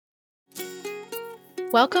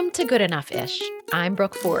Welcome to Good Enough-ish. I'm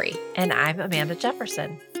Brooke Forey. And I'm Amanda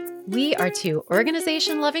Jefferson. We are two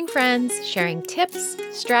organization-loving friends sharing tips,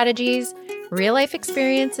 strategies, real-life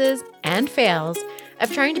experiences, and fails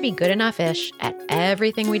of trying to be good enough-ish at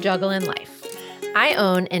everything we juggle in life. I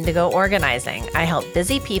own Indigo Organizing. I help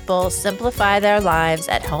busy people simplify their lives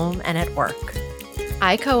at home and at work.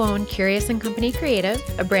 I co-own Curious & Company Creative,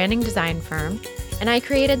 a branding design firm, and I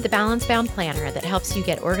created the Balance Bound Planner that helps you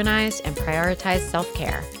get organized and prioritize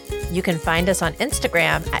self-care. You can find us on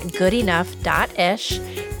Instagram at goodenoughh.ish,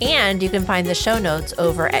 and you can find the show notes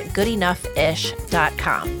over at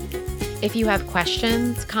goodenoughish.com. If you have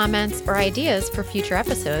questions, comments, or ideas for future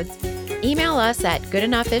episodes, email us at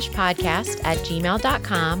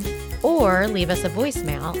goodenoughishpodcast@gmail.com or leave us a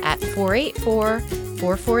voicemail at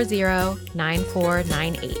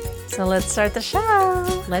 484-440-9498. So let's start the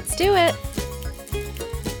show. Let's do it.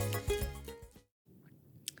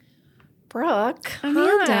 Brooke.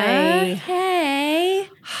 Amanda. Hi. Hey.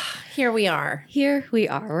 Here we are. Here we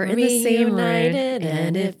are. We're in the same room.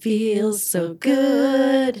 And it feels so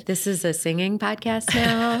good. This is a singing podcast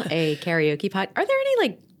now, a karaoke pod. Are there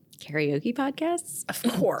any karaoke podcasts? Of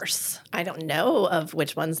course. I don't know of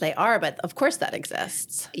which ones they are, but of course that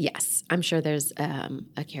exists. Yes. I'm sure there's a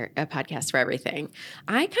podcast for everything.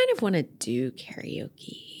 I kind of want to do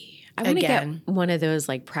karaoke. I want to get one of those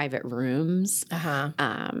private rooms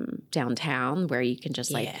downtown where you can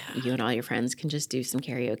just you and all your friends can just do some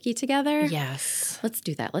karaoke together. Yes. Let's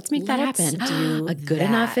do that. Let's make that happen. Do a good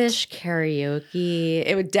enough-ish karaoke.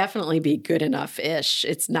 It would definitely be good enough-ish.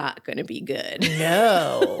 It's not going to be good.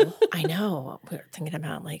 No. I know. We're thinking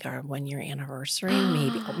about our 1-year anniversary,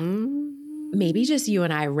 maybe. Maybe just you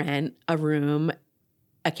and I rent a room,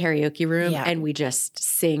 a karaoke room, and we just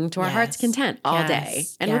sing to our heart's content all day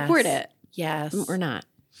and record it. Yes. Or not.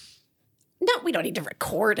 No, we don't need to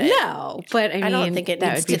record it. No, but I don't think it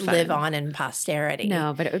needs to live on in posterity.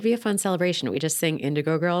 No, but it would be a fun celebration. We just sing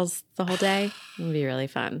Indigo Girls the whole day. It would be really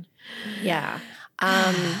fun. Yeah.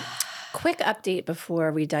 Quick update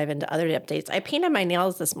before we dive into other updates. I painted my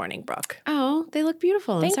nails this morning, Brooke. Oh, they look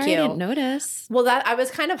beautiful. Thank I'm sorry you. I didn't notice. Well, I was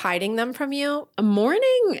kind of hiding them from you. A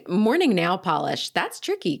morning nail polish. That's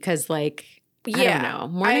tricky because I don't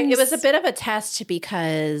know. It was a bit of a test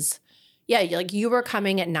because you were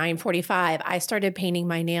coming at 9:45. I started painting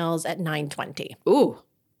my nails at 9:20. Ooh.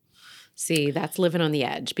 See, that's living on the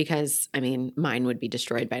edge because, mine would be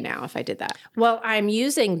destroyed by now if I did that. Well, I'm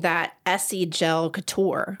using that Essie Gel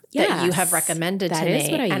Couture that you have recommended to me. That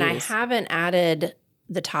is what I use. And I haven't added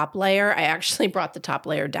the top layer. I actually brought the top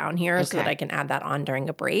layer down here so that I can add that on during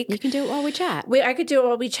a break. You can do it while we chat. I could do it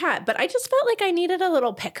while we chat, but I just felt like I needed a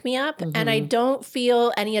little pick-me-up, and I don't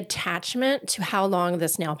feel any attachment to how long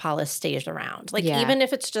this nail polish stays around. Even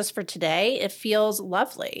if it's just for today, it feels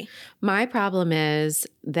lovely. My problem is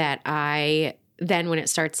that then when it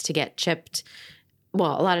starts to get chipped,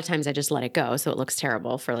 well, a lot of times I just let it go, so it looks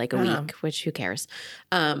terrible for a week, which who cares?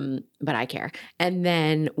 But I care. And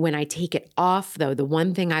then when I take it off, though, the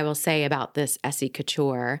one thing I will say about this Essie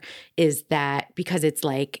Couture is that because it's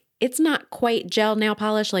not quite gel nail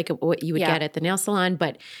polish like what you would get at the nail salon,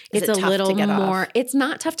 but it's a little more. It's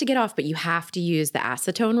not tough to get off, but you have to use the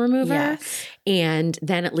acetone remover, and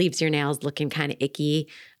then it leaves your nails looking kind of icky.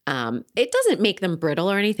 It doesn't make them brittle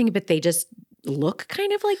or anything, but they just look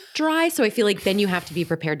kind of dry. So I feel then you have to be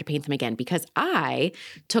prepared to paint them again because I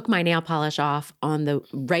took my nail polish off on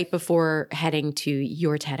right before heading to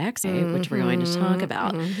your TEDx, which we're going to talk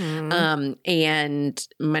about. And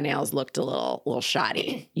my nails looked a little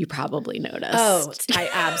shoddy. You probably noticed. Oh, I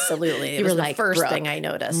absolutely. It was the first thing I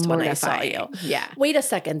noticed when I saw you. Yeah. Wait a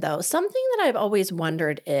second though. Something that I've always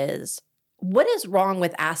wondered is what is wrong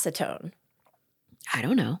with acetone? I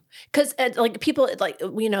don't know. Because people,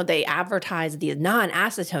 they advertise the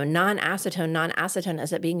non-acetone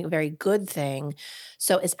as it being a very good thing.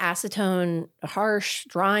 So is acetone harsh,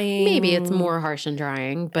 drying? Maybe it's more harsh and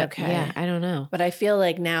drying, but I don't know. But I feel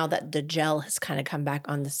like now that the gel has kind of come back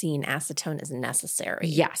on the scene, acetone is necessary.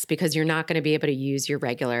 Yes, because you're not going to be able to use your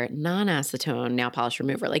regular non-acetone nail polish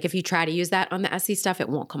remover. If you try to use that on the Essie stuff, it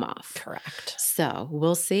won't come off. Correct. So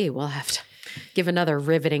we'll see. We'll have to give another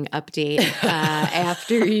riveting update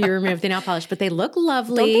after you remove the nail polish, but they look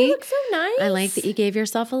lovely. Don't they look so nice? I like that you gave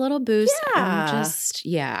yourself a little boost.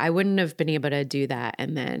 Yeah. I wouldn't have been able to do that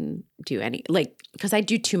and then do because I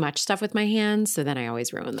do too much stuff with my hands, so then I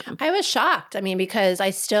always ruin them. I was shocked. Because I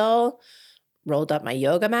still rolled up my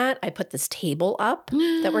yoga mat. I put this table up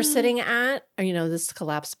that we're sitting at, this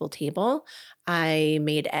collapsible table. I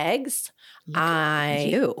made eggs.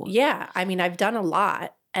 Yeah. I've done a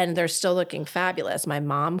lot. And they're still looking fabulous. My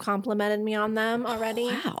mom complimented me on them already.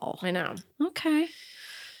 Wow. I know. Okay.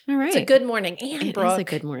 All right. It's a good morning. And It Brooke, is a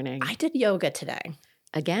good morning. I did yoga today.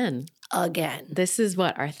 Again. This is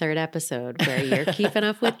what, our third episode where you're keeping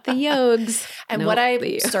up with the yogs. And what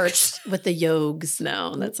I searched with the yogs.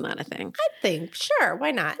 No, that's not a thing. I think, sure,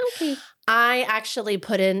 why not? Okay. I actually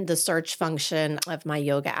put in the search function of my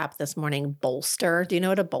yoga app this morning, bolster. Do you know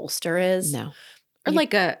what a bolster is? No. Or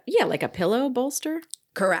like a pillow bolster?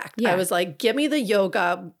 Correct. Yeah. I was like, give me the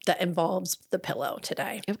yoga that involves the pillow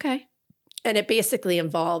today. Okay. And it basically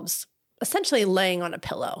involves essentially laying on a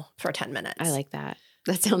pillow for 10 minutes. I like that.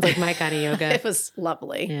 That sounds like my kind of yoga. It was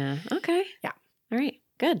lovely. Yeah. Okay. Yeah. All right.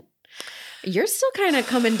 Good. You're still kind of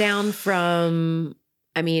coming down from,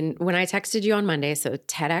 I mean, when I texted you on Monday, so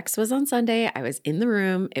TEDx was on Sunday. I was in the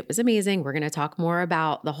room. It was amazing. We're going to talk more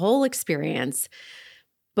about the whole experience.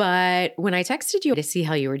 But when I texted you to see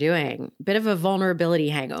how you were doing, bit of a vulnerability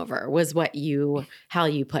hangover was how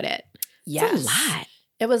you put it. Yes. It's a lot.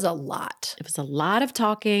 It was a lot. It was a lot of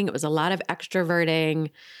talking. It was a lot of extroverting.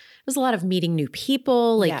 It was a lot of meeting new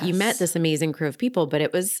people. Like you met this amazing crew of people, but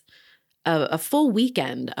it was a full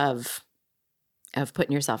weekend of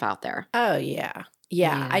putting yourself out there. Oh, yeah.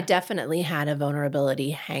 Yeah, I definitely had a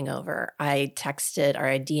vulnerability hangover. I texted or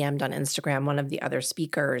I DM'd on Instagram one of the other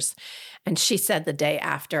speakers, and she said the day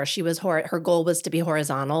after her goal was to be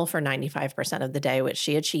horizontal for 95% of the day, which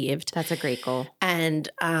she achieved. That's a great goal. And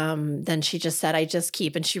then she just said,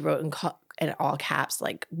 and she wrote in all caps,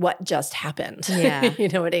 like, what just happened? Yeah. You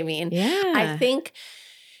know what I mean? Yeah. I think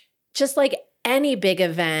just like any big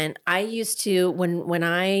event, I used to, when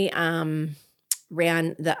I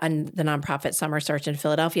ran the nonprofit Summer Search in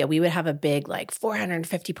Philadelphia, we would have a big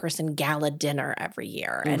 450 person gala dinner every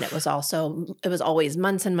year. And it was always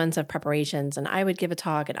months and months of preparations. And I would give a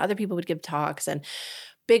talk and other people would give talks and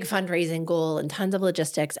big fundraising goal and tons of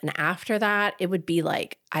logistics. And after that, it would be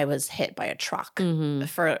like I was hit by a truck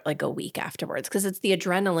for a week afterwards, because it's the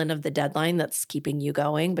adrenaline of the deadline that's keeping you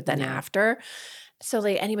going. But then after, so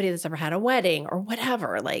anybody that's ever had a wedding or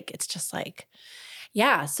whatever, it's just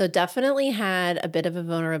yeah, so definitely had a bit of a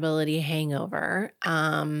vulnerability hangover.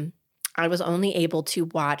 I was only able to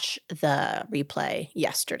watch the replay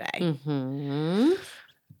yesterday. Mm-hmm.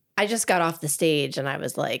 I just got off the stage and I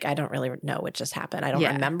was like, I don't really know what just happened. I don't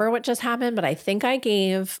remember what just happened, but I think I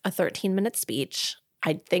gave a 13-minute speech.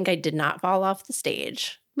 I think I did not fall off the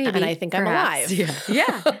stage. Maybe. And I think perhaps. I'm alive.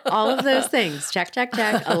 Yeah. All of those things. Check, check,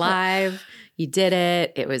 check. Alive. You did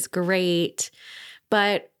it. It was great.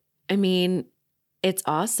 But I mean, it's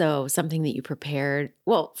also something that you prepared.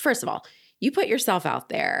 Well, first of all, you put yourself out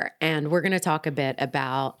there, and we're going to talk a bit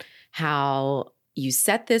about how you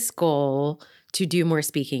set this goal to do more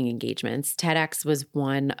speaking engagements. TEDx was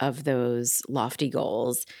one of those lofty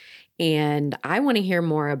goals. And I want to hear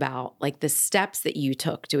more about the steps that you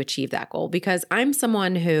took to achieve that goal, because I'm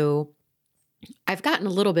someone who I've gotten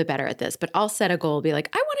a little bit better at this, but I'll set a goal, be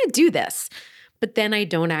like, I want to do this. But then I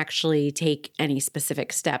don't actually take any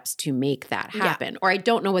specific steps to make that happen, or I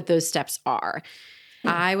don't know what those steps are.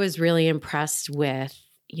 I was really impressed with,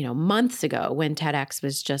 months ago when TEDx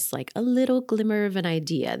was just a little glimmer of an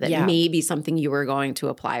idea that maybe something you were going to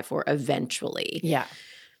apply for eventually. Yeah.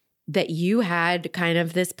 That you had kind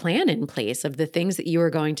of this plan in place of the things that you were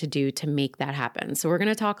going to do to make that happen. So we're going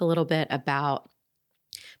to talk a little bit about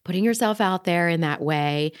putting yourself out there in that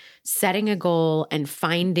way, setting a goal, and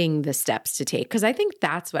finding the steps to take. Because I think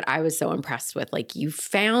that's what I was so impressed with. You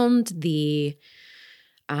found the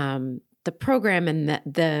program and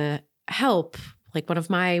the help. One of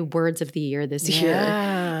my words of the year this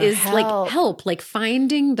year is help,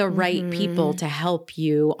 finding the right people to help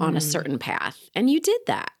you on a certain path. And you did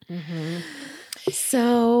that. Mm-hmm.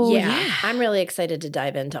 So, yeah, I'm really excited to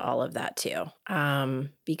dive into all of that too.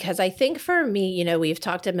 Because I think for me, we've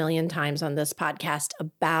talked a million times on this podcast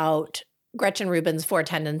about Gretchen Rubin's 4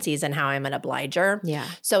 tendencies and how I'm an obliger. Yeah.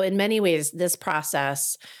 So in many ways, this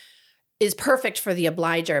process is perfect for the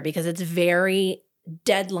obliger because it's very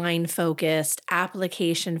deadline focused,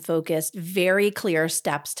 application focused, very clear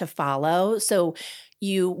steps to follow. So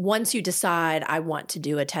once you decide I want to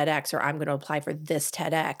do a TEDx or I'm going to apply for this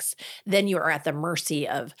TEDx, then you are at the mercy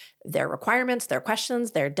of their requirements, their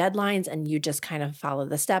questions, their deadlines, and you just kind of follow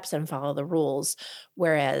the steps and follow the rules.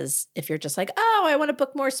 Whereas if you're just I want to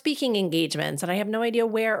book more speaking engagements and I have no idea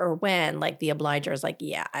where or when, the obliger is I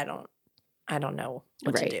don't know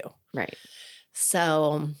what to do. Right.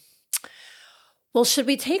 So, well, should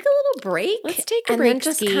we take a little break? Let's take a break, and then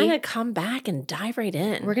just kind of come back and dive right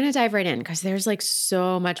in. We're going to dive right in because there's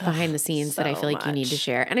so much behind the scenes that I feel like you need to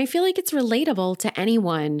share. And I feel like it's relatable to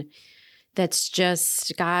anyone that's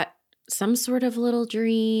just got some sort of little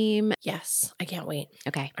dream. Yes, I can't wait.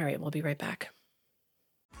 Okay. All right, we'll be right back.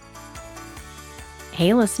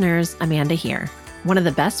 Hey listeners, Amanda here. One of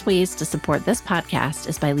the best ways to support this podcast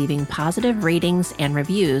is by leaving positive ratings and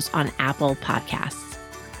reviews on Apple Podcasts.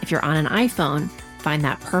 If you're on an iPhone, find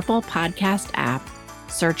that purple podcast app,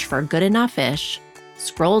 search for Good Enough-ish,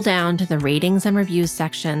 scroll down to the ratings and reviews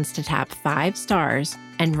sections to tap 5 stars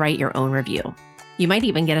and write your own review. You might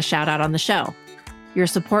even get a shout out on the show. Your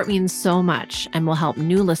support means so much and will help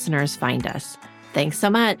new listeners find us. Thanks so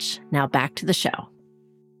much. Now back to the show.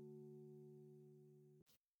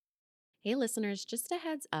 Hey listeners, just a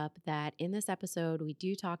heads up that in this episode, we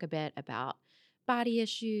do talk a bit about body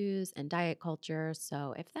issues and diet culture.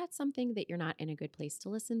 So if that's something that you're not in a good place to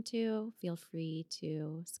listen to, feel free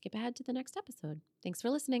to skip ahead to the next episode. Thanks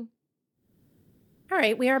for listening. All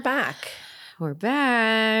right, we are back. We're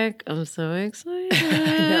back. I'm so excited.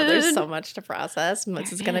 I know there's so much to process.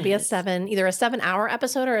 This is going to be either a 7-hour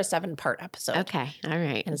episode or a 7-part episode. Okay. All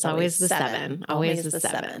right. And it's always the 7. Always the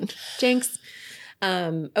 7. Jinx.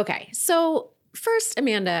 Okay. So first,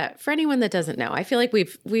 Amanda, for anyone that doesn't know, I feel like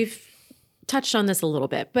we've touched on this a little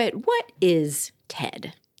bit, but what is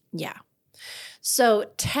TED? Yeah.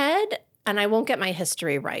 So TED, and I won't get my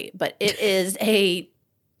history right, but it is a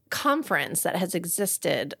conference that has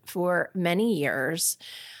existed for many years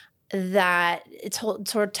that its whole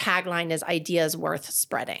sort of tagline is ideas worth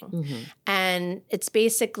spreading. Mm-hmm. And it's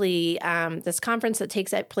basically this conference that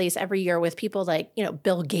takes place every year with people like,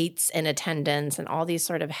 Bill Gates in attendance and all these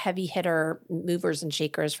sort of heavy hitter movers and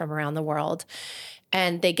shakers from around the world.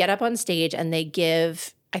 And they get up on stage and they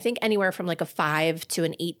give, I think, anywhere from like a 5 to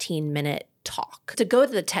an 18-minute talk. To go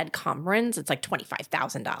to the TED conference, it's like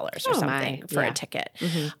 $25,000 or something for a ticket.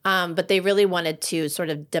 Mm-hmm. But they really wanted to sort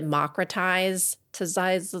of democratize,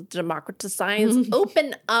 open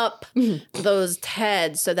up those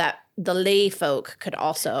TEDs so that the lay folk could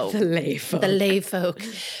also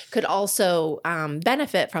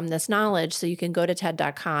benefit from this knowledge. So you can go to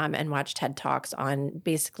TED.com and watch TED Talks on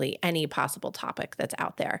basically any possible topic that's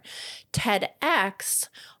out there. TEDx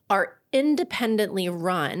are independently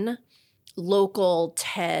run local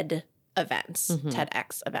TED events,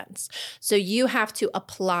 TEDx events. So you have to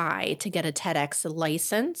apply to get a TEDx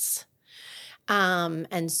license.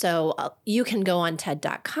 And so you can go on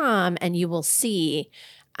TED.com and you will see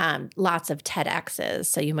lots of TEDx's.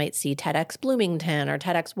 So you might see TEDx Bloomington or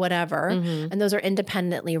TEDx whatever. And those are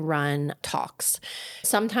independently run talks.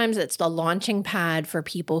 Sometimes it's the launching pad for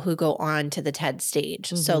people who go on to the TED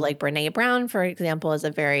stage. So like Brene Brown, for example, is a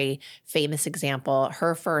very famous example.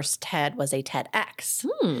 Her first TED was a TEDx.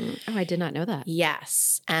 Oh, I did not know that.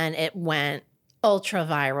 Yes. And it went ultra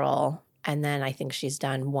viral. And then I think she's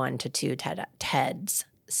done 1 to 2 TEDs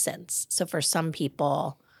since. So for some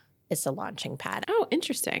people, it's a launching pad. Oh,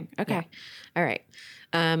 interesting. Okay. Yeah. All right.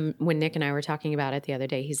 When Nick and I were talking about it the other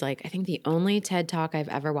day, he's like, I think the only TED Talk I've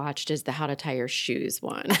ever watched is the How to Tie Your Shoes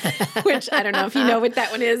one, which I don't know if you know what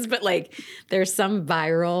that one is, but like there's some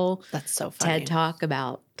viral That's so funny. TED Talk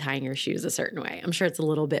about tying your shoes a certain way. I'm sure it's a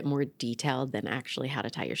little bit more detailed than actually how to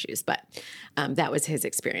tie your shoes, but that was his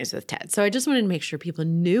experience with TED. So I just wanted to make sure people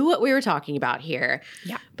knew what we were talking about here.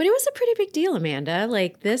 Yeah. But it was a pretty big deal, Amanda.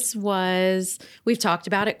 Like we've talked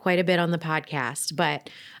about it quite a bit on the podcast, but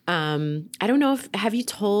I don't know have you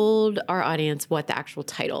told our audience what the actual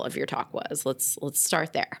title of your talk was? Let's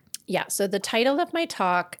start there. Yeah. So the title of my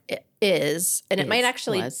talk is, and it might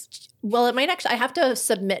actually, I have to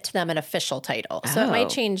submit to them an official title. So it might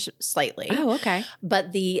change slightly. Oh, okay.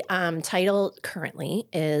 But the title currently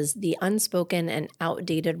is The Unspoken and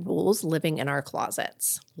Outdated Rules Living in Our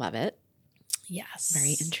Closets. Love it. Yes.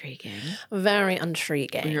 Very intriguing. Very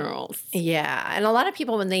intriguing. Girls. Yeah. And a lot of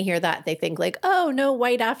people, when they hear that, they think like, oh, no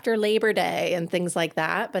white after Labor Day and things like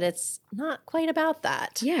that. But it's not quite about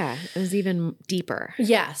that. Yeah. It was even deeper.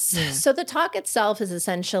 Yes. Yeah. So the talk itself is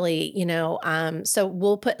essentially, so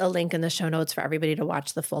we'll put a link in the show notes for everybody to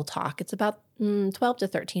watch the full talk. It's about 12 to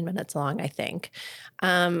 13 minutes long, I think.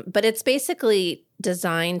 But it's basically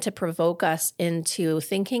designed to provoke us into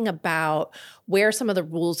thinking about where some of the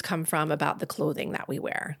rules come from about the clothing that we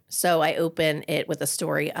wear. So I open it with a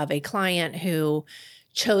story of a client who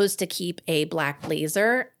chose to keep a black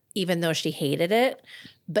blazer, even though she hated it.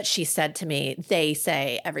 But she said to me, they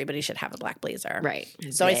say everybody should have a black blazer. Right.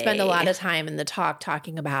 So I spend a lot of time in the talk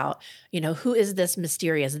talking about, who is this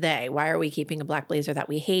mysterious they? Why are we keeping a black blazer that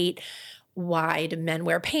we hate? Why do men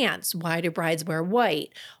wear pants? Why do brides wear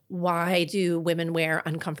white? Why do women wear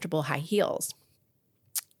uncomfortable high heels?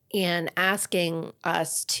 And asking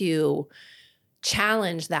us to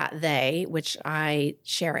challenge that they, which I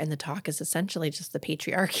share in the talk is essentially just the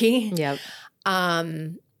patriarchy. Yep.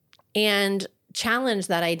 And challenge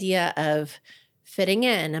that idea of fitting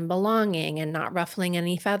in and belonging and not ruffling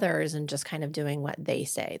any feathers and just kind of doing what they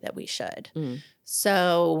say that we should.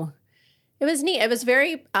 So it was neat. It was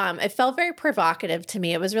very, it felt very provocative to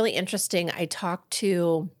me. It was really interesting. I talked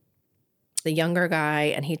to the younger guy,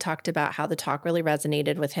 and he talked about how the talk really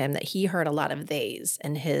resonated with him, that he heard a lot of theys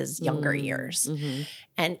in his younger years.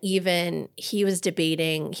 And even he was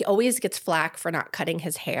debating, he always gets flack for not cutting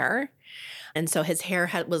his hair. And so his hair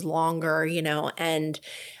was longer, you know, and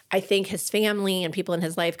I think his family and people in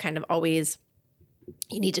his life kind of always,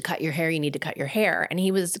 you need to cut your hair, you need to cut your hair. And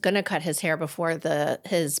he was going to cut his hair before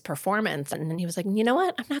his performance. And then he was like, you know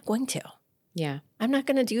what? I'm not going to. Yeah. I'm not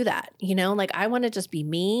going to do that. You know, like I want to just be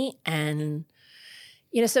me. And,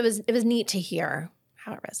 you know, so it was neat to hear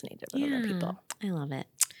how it resonated with other people. I love it.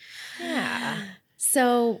 Yeah.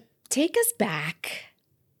 So take us back,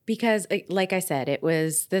 because like I said,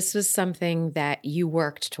 this was something that you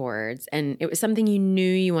worked towards, and it was something you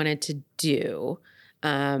knew you wanted to do.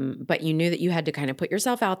 But you knew that you had to kind of put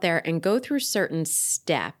yourself out there and go through certain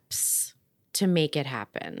steps to make it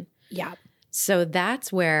happen. Yeah. So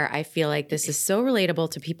that's where I feel like this is so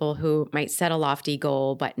relatable to people who might set a lofty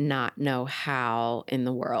goal but not know how in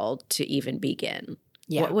the world to even begin.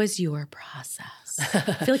 Yeah. What was your process?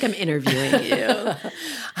 I feel like I'm interviewing you.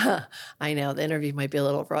 I know the interview might be a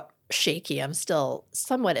little shaky. I'm still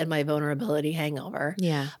somewhat in my vulnerability hangover.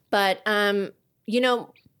 Yeah. But, you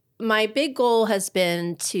know, my big goal has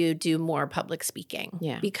been to do more public speaking.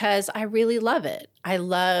 Yeah. Because I really love it. I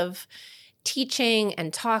love teaching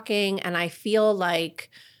and talking, and I feel like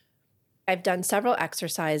I've done several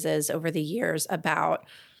exercises over the years about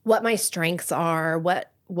what my strengths are,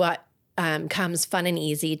 what comes fun and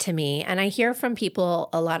easy to me. And I hear from people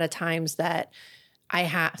a lot of times that I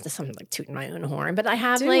have, this I'm like tooting my own horn, but I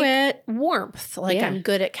have warmth. Like I'm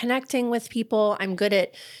good at connecting with people. I'm good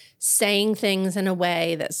at saying things in a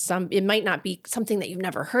way that it might not be something that you've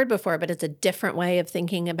never heard before, but it's a different way of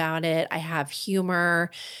thinking about it. I have humor.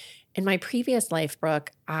 In my previous life,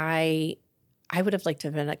 Brooke, I would have liked to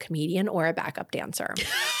have been a comedian or a backup dancer.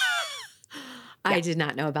 I did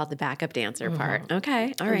not know about the backup dancer part.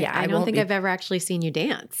 Okay. All right. Yeah, I don't think I've ever actually seen you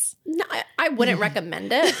dance. No, I wouldn't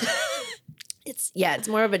recommend it. It's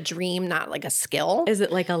more of a dream, not like a skill. Is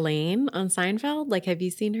it like Elaine on Seinfeld? Like, have you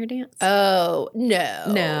seen her dance? Oh, no.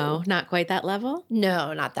 No, not quite that level?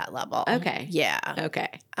 No, not that level. Okay. Yeah. Okay.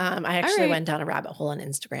 I actually went down a rabbit hole on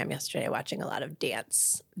Instagram yesterday watching a lot of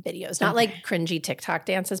dance videos. Not like cringy TikTok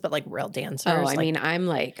dances, but like real dancers. Oh, I mean,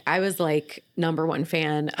 I was like #1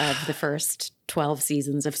 fan of the first 12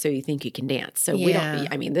 seasons of So You Think You Can Dance. So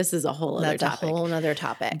this is a whole other topic. That's a whole other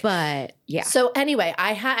topic. But yeah. So anyway,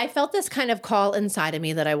 I felt this kind of call inside of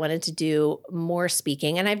me that I wanted to do more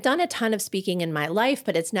speaking. And I've done a ton of speaking in my life,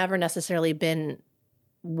 but it's never necessarily been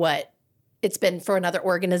what it's been for another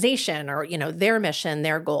organization or, you know, their mission,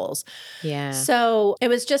 their goals. Yeah. So it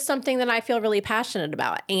was just something that I feel really passionate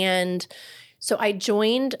about. And so I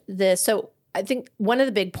joined this. So I think one of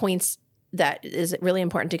the big points that is really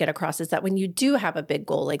important to get across is that when you do have a big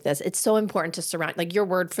goal like this, it's so important to surround, like your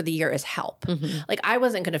word for the year is help. Mm-hmm. Like I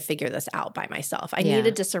wasn't going to figure this out by myself. I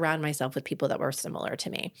needed to surround myself with people that were similar to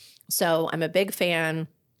me. So I'm a big fan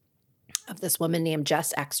of this woman named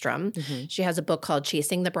Jess Ekstrom. Mm-hmm. She has a book called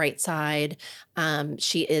Chasing the Bright Side.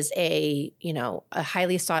 She is a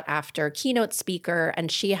highly sought after keynote speaker,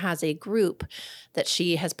 and she has a group that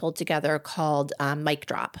she has pulled together called Mic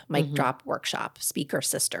Drop Workshop. Speaker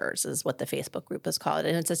Sisters is what the Facebook group is called.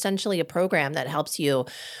 And it's essentially a program that helps you.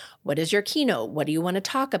 What is your keynote? What do you want to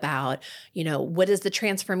talk about? You know, what is the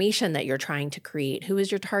transformation that you're trying to create? Who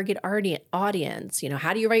is your target audience? You know,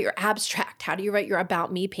 how do you write your abstract? How do you write your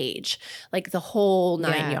About Me page? Like the whole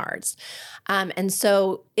 9 yards. And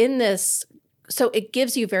so in this, so it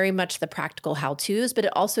gives you very much the practical how-tos, but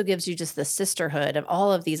it also gives you just the sisterhood of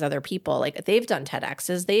all of these other people. Like they've done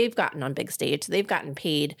TEDx's, they've gotten on big stage, they've gotten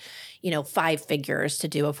paid, 5 figures to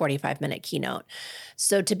do a 45-minute keynote.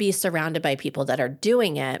 So to be surrounded by people that are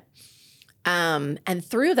doing it, and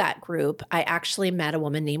through that group, I actually met a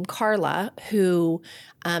woman named Carla who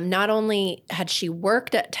not only had she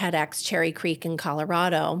worked at TEDx Cherry Creek in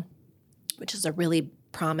Colorado, which is a really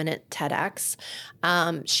prominent TEDx,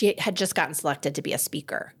 she had just gotten selected to be a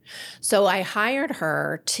speaker. So I hired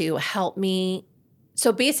her to help me.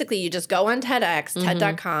 So basically you just go on TEDx,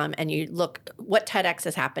 TED.com, and you look what TEDx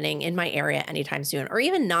is happening in my area anytime soon, or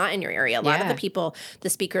even not in your area. A lot of the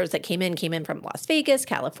speakers that came in from Las Vegas,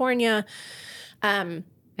 California. And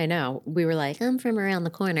I know. We were like, I'm from around the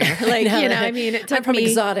corner. Like, you know, I mean, it took I'm from me,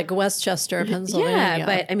 exotic Westchester, Pennsylvania. yeah,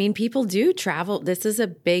 but I mean, people do travel. This is a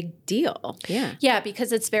big deal. Yeah. Yeah,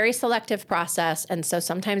 because it's very selective process. And so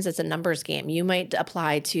sometimes it's a numbers game. You might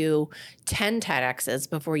apply to 10 TEDx's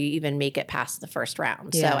before you even make it past the first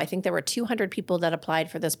round. Yeah. So I think there were 200 people that applied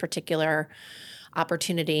for this particular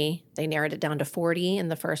opportunity. They narrowed it down to 40 in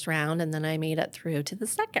the first round, and then I made it through to the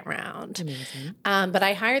second round. Amazing. But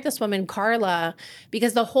I hired this woman, Carla,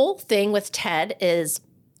 because the whole thing with TED is,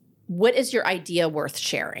 what is your idea worth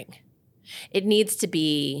sharing? It needs to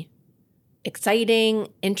be exciting,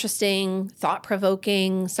 interesting,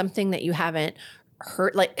 thought-provoking, something that you haven't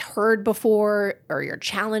heard before, or you're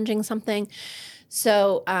challenging something.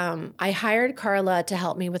 So I hired Carla to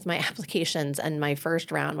help me with my applications. And my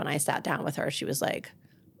first round, when I sat down with her, she was like,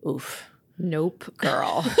 oof. Nope.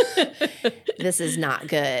 Girl, this is not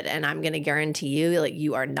good. And I'm going to guarantee you, like,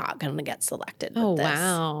 you are not going to get selected with this.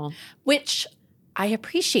 Wow. Which I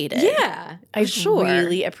appreciated. Yeah, I sure.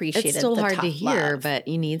 really appreciated. It's still the hard tough to hear, love. but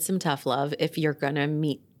you need some tough love if you're going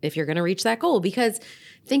to reach that goal. Because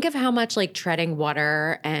think of how much like treading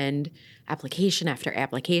water and application after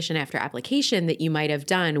application after application that you might have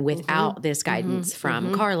done without this guidance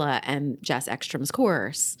from Carla and Jess Ekstrom's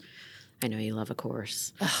course. I know you love a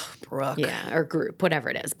course. Oh, Brooke. Yeah, or group,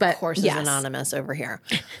 whatever it is. But Courses yes. Anonymous over here.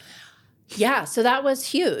 Yeah, so that was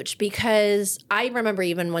huge, because I remember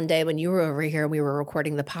even one day when you were over here, we were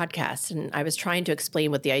recording the podcast, and I was trying to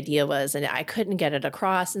explain what the idea was, and I couldn't get it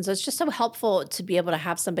across. And so it's just so helpful to be able to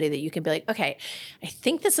have somebody that you can be like, okay, I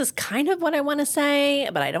think this is kind of what I want to say,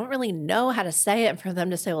 but I don't really know how to say it. And for them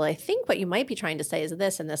to say, well, I think what you might be trying to say is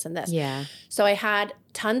this and this and this. Yeah. So I had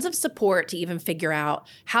tons of support to even figure out,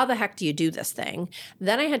 how the heck do you do this thing?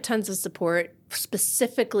 Then I had tons of support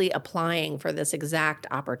specifically applying for this exact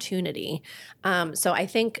opportunity. So I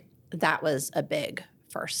think that was a big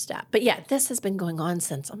first step. But yeah, this has been going on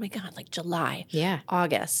since, oh my God, like July,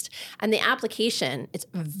 August. And the application, it's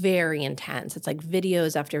very intense. It's like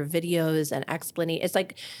videos after videos and it's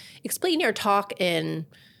like explain your talk in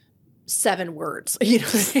 7 words, you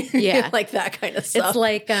know, yeah, like that kind of stuff.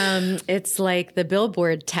 It's like the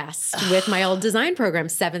Billboard test with my old design program,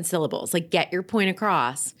 7 syllables. Like, get your point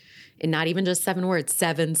across. And not even just 7 words,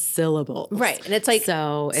 7 syllables. Right. And it's like,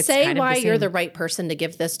 so it's say kind of why the you're same. the right person to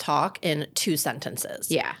give this talk in 2 sentences.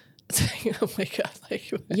 Yeah. Oh my God.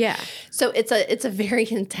 Like, yeah. So it's a very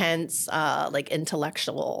intense, like,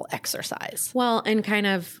 intellectual exercise. Well, and kind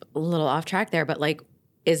of a little off track there, but like,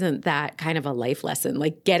 isn't that kind of a life lesson?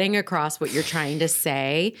 Like, getting across what you're trying to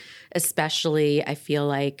say, especially I feel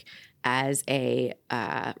like as a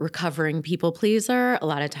recovering people pleaser, a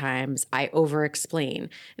lot of times I over-explain.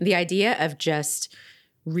 And the idea of just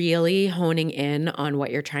really honing in on what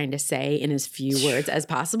you're trying to say in as few words as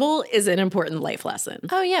possible is an important life lesson.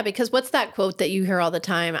 Oh, yeah, because what's that quote that you hear all the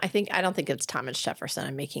time? I don't think it's Thomas Jefferson.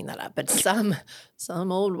 I'm making that up. But some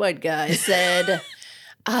old white guy said,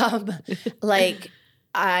 like,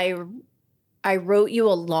 I wrote you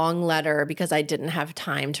a long letter because I didn't have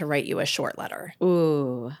time to write you a short letter.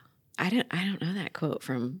 Ooh. I don't know that quote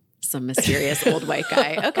from some mysterious old white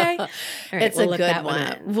guy. Okay. All right, It's we'll a look good that one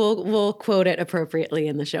up. We'll quote it appropriately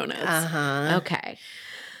in the show notes. Okay.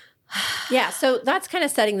 Yeah, so that's kind of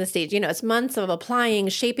setting the stage. You know, it's months of applying,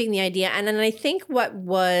 shaping the idea. And then I think what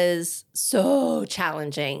was so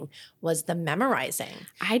challenging was the memorizing.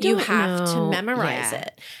 You have to memorize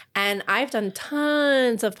it. And I've done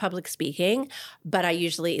tons of public speaking, but I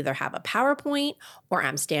usually either have a PowerPoint, or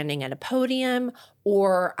I'm standing at a podium,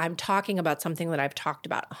 or I'm talking about something that I've talked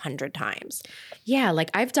about 100 times. Yeah, like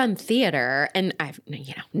I've done theater, and I've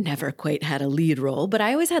never quite had a lead role, but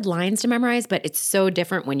I always had lines to memorize. But it's so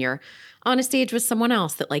different when you're on a stage with someone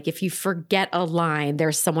else that, like, if you forget a line,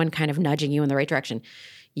 there's someone kind of nudging you in the right direction.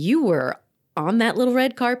 You were on that little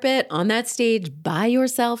red carpet, on that stage by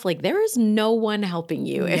yourself. Like, there is no one helping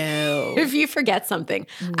you if you forget something.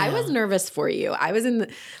 No. I was nervous for you. I was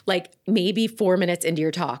in maybe 4 minutes into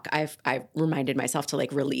your talk, I reminded myself to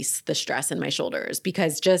like release the stress in my shoulders,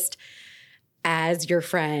 because just as your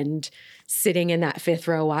friend sitting in that 5th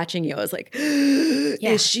row watching you, I was like,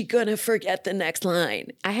 is she gonna forget the next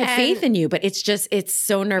line? I had faith in you, but it's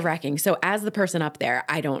so nerve-wracking. So as the person up there,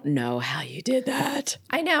 I don't know how you did that.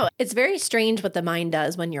 I know. It's very strange what the mind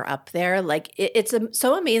does when you're up there. Like, it's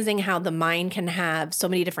so amazing how the mind can have so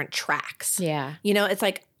many different tracks. Yeah. You know, it's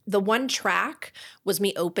like, the one track was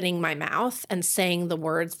me opening my mouth and saying the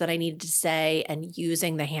words that I needed to say and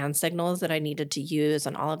using the hand signals that I needed to use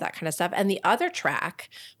and all of that kind of stuff. And the other track,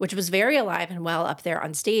 which was very alive and well up there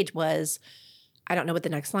on stage, was I don't know what the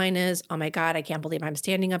next line is. Oh my God, I can't believe I'm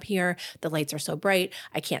standing up here. The lights are so bright.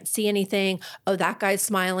 I can't see anything. Oh, that guy's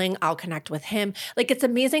smiling. I'll connect with him. Like, it's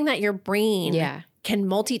amazing that your brain can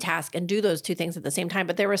multitask and do those two things at the same time.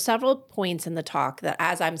 But there were several points in the talk that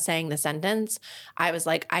as I'm saying the sentence, I was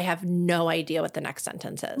like, I have no idea what the next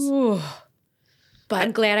sentence is. Ooh. But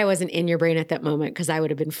I'm glad I wasn't in your brain at that moment because I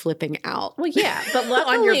would have been flipping out. Well, yeah, but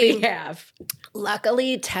luckily, on your behalf.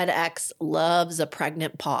 Luckily, TEDx loves a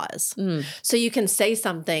pregnant pause. So you can say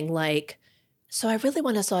something like, so I really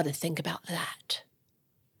want us all to think about that.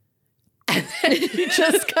 And then you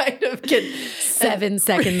just kind of get 7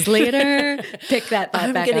 seconds later, pick that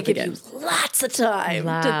thought back up again. I'm going to give you lots of time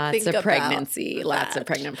to think of pregnancy, lots of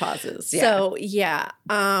pregnant pauses. Yeah.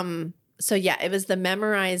 So, it was the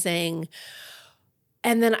memorizing.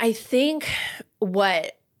 And then I think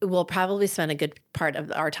what we'll probably spend a good part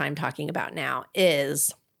of our time talking about now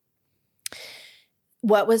is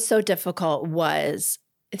what was so difficult was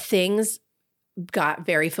things got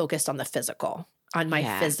very focused on the physical, on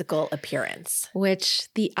my physical appearance.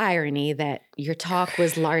 Which the irony that your talk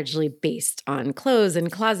was largely based on clothes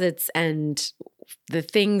and closets and the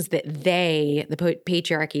things that the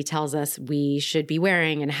patriarchy tells us we should be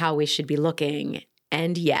wearing and how we should be looking.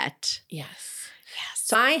 And yet. Yes.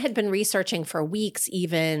 So I had been researching for weeks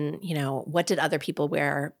even, what did other people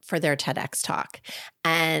wear for their TEDx talk?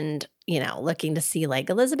 And, looking to see like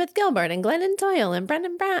Elizabeth Gilbert and Glennon Doyle and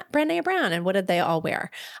Brené Brown and what did they all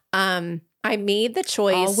wear? I made the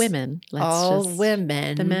choice. All women.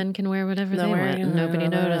 Women. The men can wear whatever they want and nobody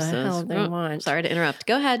notices. They want. Sorry to interrupt.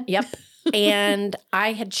 Go ahead. Yep. And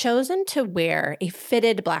I had chosen to wear a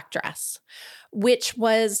fitted black dress, which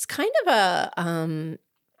was kind of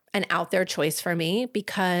an out there choice for me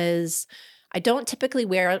because I don't typically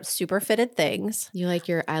wear super fitted things. You like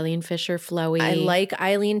your Eileen Fisher flowy? I like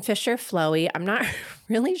Eileen Fisher flowy. I'm not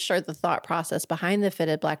really sure the thought process behind the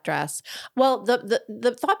fitted black dress. Well,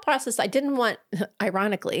 the thought process, I didn't want,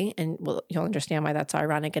 ironically, and you'll understand why that's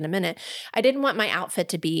ironic in a minute, I didn't want my outfit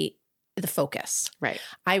to be the focus. Right.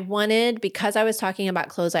 I wanted, because I was talking about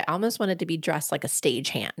clothes, I almost wanted to be dressed like a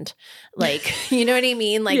stagehand. Like, you know what I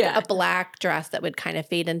mean? Like a black dress that would kind of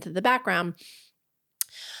fade into the background.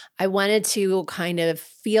 I wanted to kind of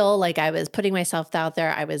feel like I was putting myself out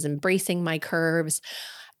there. I was embracing my curves.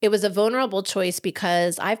 It was a vulnerable choice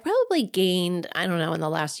because I've probably gained, I don't know, in the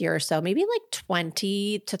last year or so, maybe like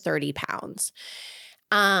 20 to 30 pounds.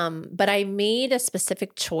 But I made a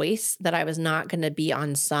specific choice that I was not going to be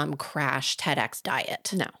on some crash TEDx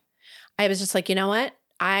diet. No. I was just like, you know what?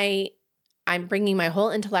 I'm bringing my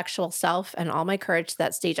whole intellectual self and all my courage to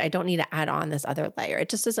that stage. I don't need to add on this other layer. It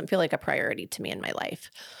just doesn't feel like a priority to me in my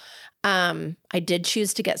life. I did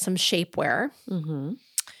choose to get some shapewear. Mm-hmm.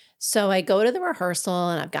 So I go to the rehearsal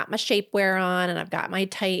and I've got my shapewear on and I've got my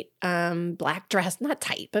tight black dress, not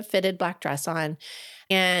tight, but fitted black dress on.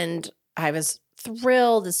 And I was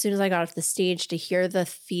thrilled as soon as I got off the stage to hear the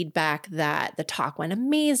feedback that the talk went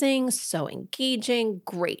amazing, so engaging,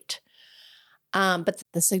 great. But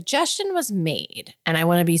the suggestion was made, and I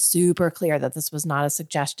want to be super clear that this was not a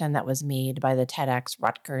suggestion that was made by the TEDx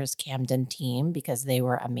Rutgers Camden team because they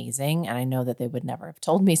were amazing. And I know that they would never have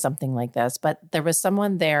told me something like this, but there was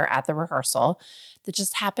someone there at the rehearsal that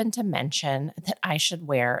just happened to mention that I should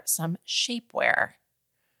wear some shapewear,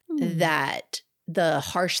 that the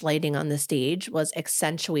harsh lighting on the stage was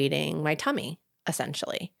accentuating my tummy,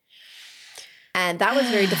 essentially. And that was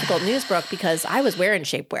very difficult news, Brooke, because I was wearing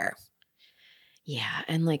shapewear. Yeah.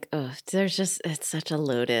 And like, it's such a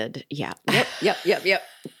loaded. Yeah. Yep.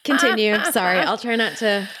 Continue. Sorry. I'll try not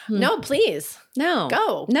to. No, please. No.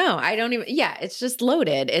 Go. No, I don't even. Yeah. It's just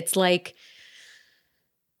loaded. It's like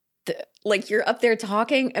you're up there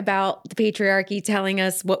talking about the patriarchy telling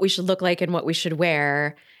us what we should look like and what we should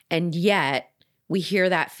wear. And yet we hear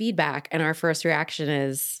that feedback and our first reaction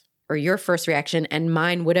is, or your first reaction and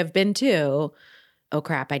mine would have been too, oh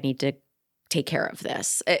crap, I need to take care of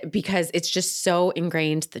this, because it's just so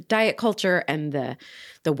ingrained, the diet culture and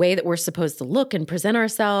the way that we're supposed to look and present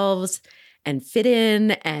ourselves and fit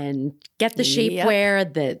in and get the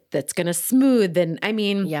shapewear that's going to smooth. And I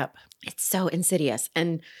mean, it's so insidious.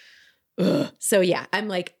 And so yeah, I'm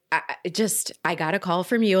like, I got a call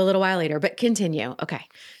from you a little while later, but continue. Okay.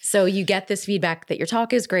 So you get this feedback that your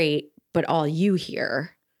talk is great, but all you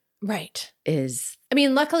hear right is, I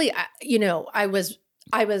mean, luckily, I was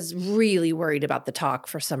I was really worried about the talk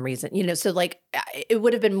for some reason, so like it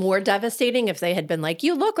would have been more devastating if they had been like,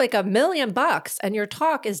 you look like $1 million and your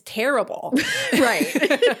talk is terrible. Right.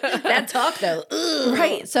 That talk though. Ugh.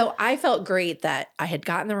 Right. So I felt great that I had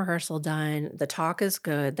gotten the rehearsal done. The talk is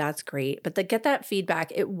good. That's great. But to get that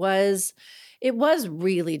feedback, it was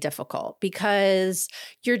really difficult because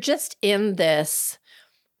you're just in this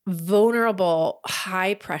vulnerable,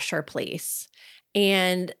 high pressure place.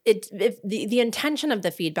 And the intention of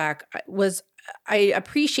the feedback was, I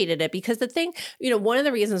appreciated it because the thing, one of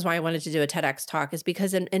the reasons why I wanted to do a TEDx talk is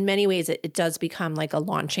because in many ways it does become like a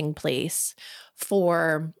launching place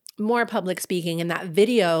for more public speaking, and that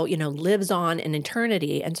video, lives on in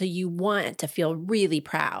eternity. And so you want to feel really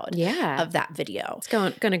proud of that video. It's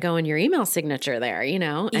going to go in your email signature there,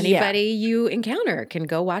 anybody you encounter can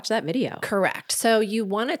go watch that video. Correct. So you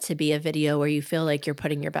want it to be a video where you feel like you're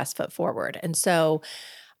putting your best foot forward. And so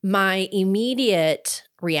my immediate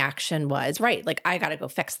reaction was, right, like I got to go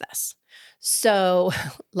fix this. So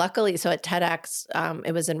luckily, at TEDx,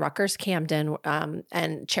 it was in Rutgers, Camden,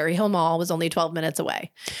 and Cherry Hill Mall was only 12 minutes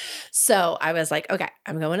away. So I was like, okay,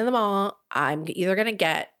 I'm going to the mall. I'm either going to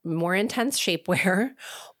get more intense shapewear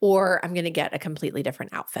or I'm going to get a completely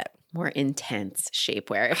different outfit. More intense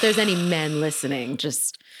shapewear. If there's any men listening,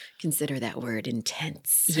 just consider that word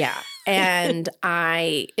intense. Yeah. And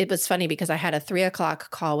it was funny because I had a 3:00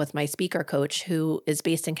 call with my speaker coach who is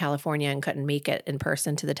based in California and couldn't make it in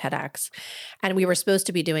person to the TEDx. And we were supposed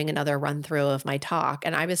to be doing another run through of my talk.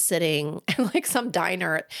 And I was sitting in like some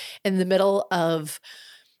diner in the middle of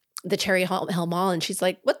the Cherry Hill Mall. And she's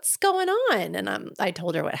like, what's going on? And I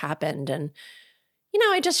told her what happened. And,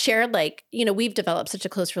 I just shared we've developed such a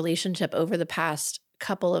close relationship over the past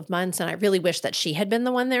couple of months. And I really wish that she had been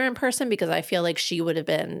the one there in person because I feel like she would have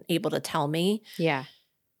been able to tell me,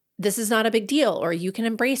 this is not a big deal, or you can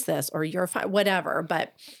embrace this, or you're fine, whatever.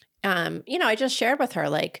 But, I just shared with her,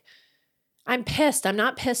 like, I'm pissed. I'm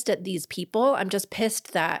not pissed at these people. I'm just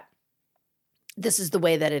pissed that this is the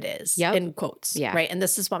way that it is, in quotes, right? And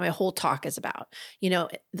this is what my whole talk is about.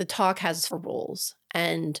 The talk has 4 rules.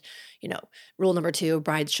 And, rule number 2,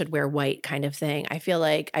 brides should wear white kind of thing. I feel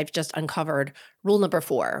like I've just uncovered rule number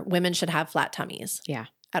 4, women should have flat tummies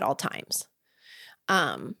at all times.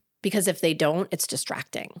 Because if they don't, it's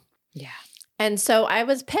distracting. Yeah. And so I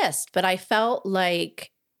was pissed, but I felt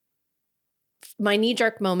like my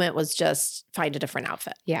knee-jerk moment was just find a different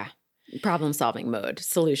outfit. Yeah. Problem solving mode,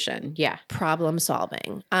 solution. Yeah. Problem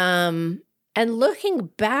solving. And looking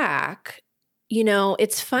back,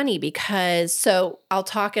 it's funny because I'll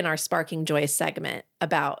talk in our Sparking Joy segment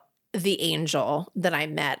about the angel that I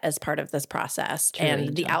met as part of this process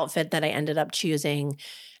and the outfit that I ended up choosing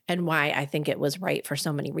and why I think it was right for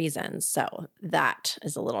so many reasons. So that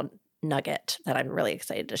is a little nugget that I'm really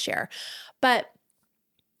excited to share. But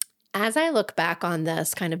as I look back on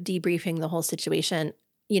this, kind of debriefing the whole situation,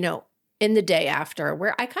 in the day after,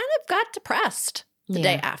 where I kind of got depressed the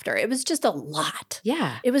day after. It was just a lot.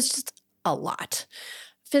 Yeah. It was just a lot.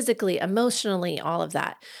 Physically, emotionally, all of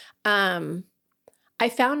that. I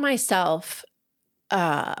found myself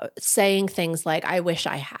saying things like, I wish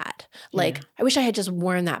I had. Like, I wish I had just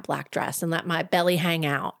worn that black dress and let my belly hang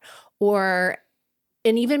out. And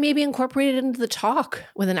even maybe incorporated into the talk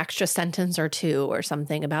with an extra sentence or 2 or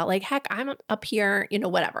something about like, heck, I'm up here,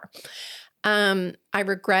 whatever. I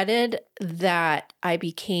regretted that I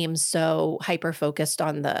became so hyper-focused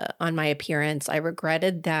on my appearance. I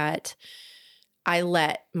regretted that I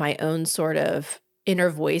let my own sort of inner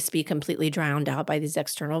voice be completely drowned out by these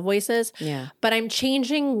external voices. Yeah. But I'm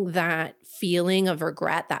changing that feeling of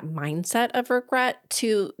regret, that mindset of regret,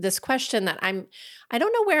 to this question that I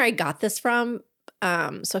don't know where I got this from.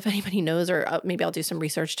 So if anybody knows, or maybe I'll do some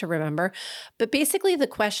research to remember. But basically the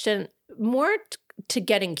question, more to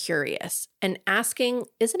getting curious and asking,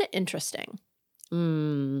 isn't it interesting?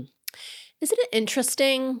 Isn't it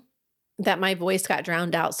interesting that my voice got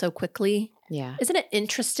drowned out so quickly? Yeah. Isn't it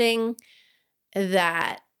interesting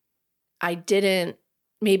that I didn't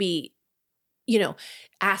maybe,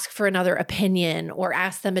 ask for another opinion or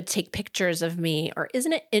ask them to take pictures of me? Or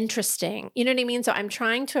isn't it interesting? You know what I mean? So I'm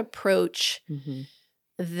trying to approach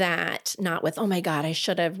that not with, oh my God, I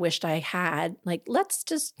should have wished I had. Like, let's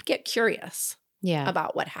just get curious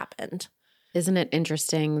about what happened. Isn't it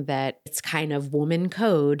interesting that it's kind of woman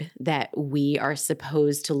code that we are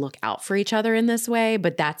supposed to look out for each other in this way?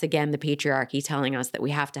 But that's, again, the patriarchy telling us that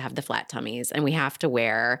we have to have the flat tummies and we have to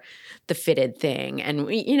wear the fitted thing. And,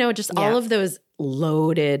 just all of those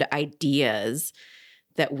loaded ideas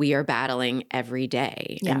that we are battling every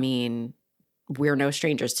day. Yeah. I mean, we're no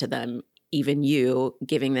strangers to them. Even you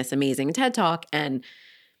giving this amazing TED Talk and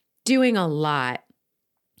doing a lot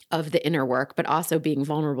of the inner work, but also being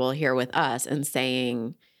vulnerable here with us and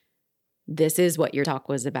saying, this is what your talk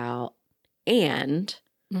was about. And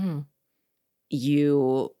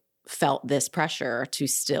you felt this pressure to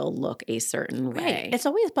still look a certain way. It's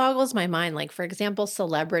always boggles my mind. Like, for example,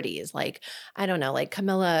 celebrities, like, I don't know, like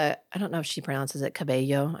Camila, I don't know if she pronounces it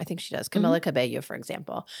Cabello. I think she does. Camila Cabello, for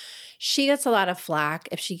example. She gets a lot of flack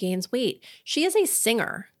if she gains weight. She is a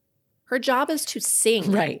singer. Her job is to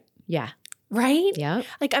sing. Right. Yeah. Right? Yeah.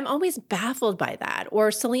 Like, I'm always baffled by that.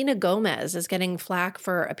 Or Selena Gomez is getting flack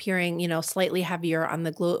for appearing, you know, slightly heavier on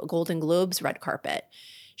the Golden Globes red carpet.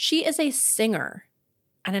 She is a singer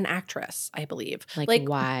and an actress, I believe. Like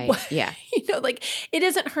why? Yeah. You know, like, it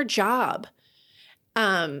isn't her job.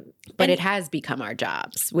 But it has become our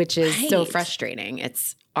jobs, which is so frustrating.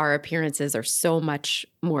 It's our appearances are so much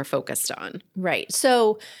more focused on. Right.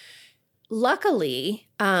 So luckily,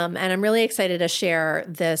 and I'm really excited to share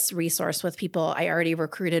this resource with people. I already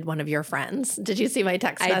recruited one of your friends. Did you see my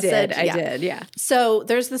text message? I did. Yeah. So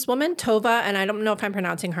there's this woman, Tova, and I don't know if I'm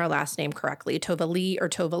pronouncing her last name correctly, Tova Lee or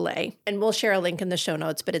Tova Lay. And we'll share a link in the show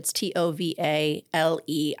notes, but it's TOVALEIGH.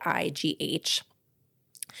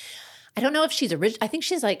 I don't know if she's I think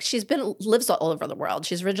lives all over the world.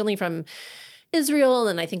 She's originally from Israel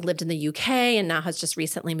and I think lived in the UK and now has just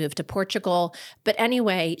recently moved to Portugal. But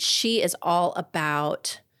anyway, she is all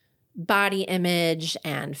about body image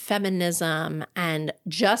and feminism. And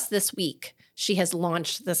just this week, she has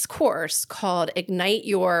launched this course called Ignite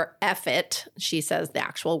Your Effit. She says the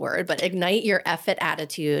actual word, but Ignite Your Effit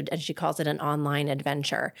Attitude. And she calls it an online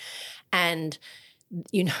adventure. And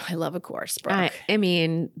you know, I love a course, Brooke. I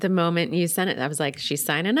mean, the moment you sent it, I was like, she's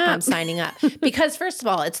signing up. I'm signing up. Because first of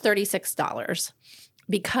all, it's $36.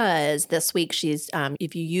 Because this week she's,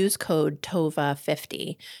 if you use code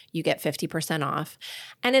TOVA50, you get 50% off.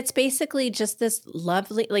 And it's basically just this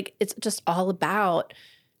lovely, like, it's just all about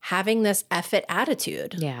having this effort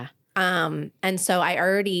attitude. Yeah. And so I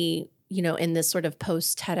already, you know, in this sort of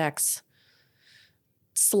post TEDx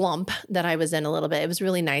slump that I was in a little bit, it was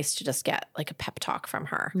really nice to just get like a pep talk from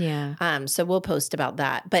her. Yeah. So we'll post about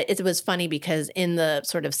that. But it was funny because in the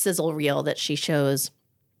sort of sizzle reel that she shows,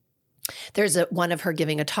 there's one of her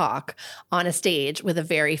giving a talk on a stage with a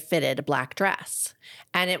very fitted black dress.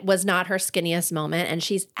 And it was not her skinniest moment. And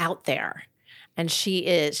she's out there. And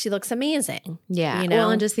she looks amazing. Yeah. You know?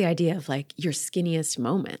 Well, and just the idea of like your skinniest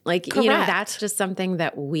moment. Like, Correct. you know, that's just something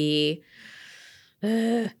that we,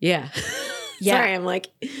 yeah. Yeah. Sorry, I'm like,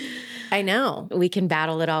 I know. We can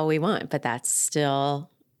battle it all we want, but that's still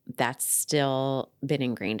been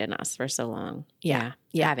ingrained in us for so long. Yeah.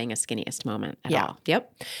 Having a skinniest moment at all.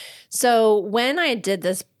 Yep. So when I did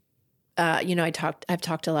this, you know, I've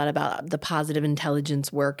talked a lot about the positive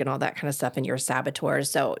intelligence work and all that kind of stuff and your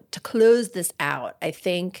saboteurs. So to close this out, I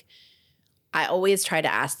think I always try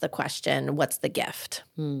to ask the question, what's the gift?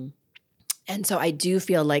 And so I do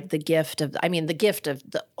feel like the gift of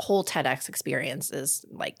the whole TEDx experience is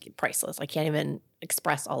like priceless. I can't even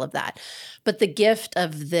express all of that. But the gift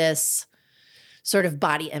of this sort of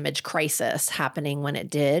body image crisis happening when it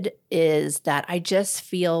did is that I just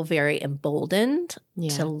feel very emboldened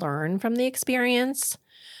to learn from the experience.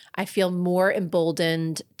 I feel more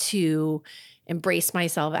emboldened to embrace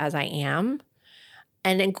myself as I am.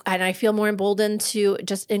 And I feel more emboldened to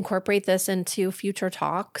just incorporate this into future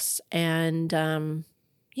talks. And I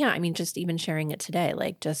mean, just even sharing it today,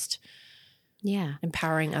 like just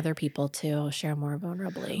empowering other people to share more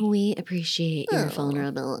vulnerably. We appreciate your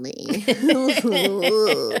vulnerability.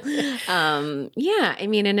 I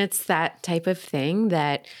mean, and it's that type of thing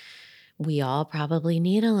that we all probably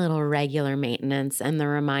need a little regular maintenance and the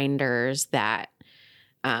reminders that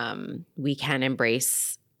we can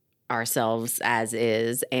embrace ourselves as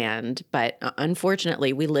is. But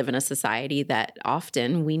unfortunately, we live in a society that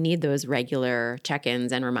often we need those regular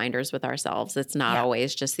check-ins and reminders with ourselves. It's not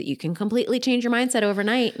always just that you can completely change your mindset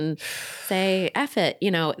overnight and say, F it.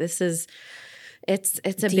 You know, it's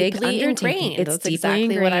a big undertaking. Ingrained. It's That's deeply exactly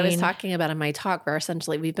ingrained. What I was talking about in my talk, where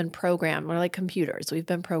essentially we've been programmed. We're like computers. We've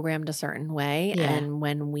been programmed a certain way. Yeah. And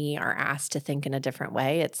when we are asked to think in a different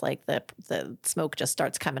way, it's like the smoke just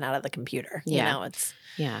starts coming out of the computer. You know, it's...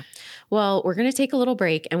 Yeah. Well, we're going to take a little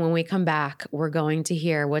break. And when we come back, we're going to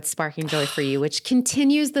hear what's sparking joy for you, which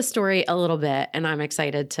continues the story a little bit. And I'm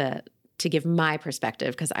excited to give my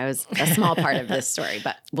perspective because I was a small part of this story.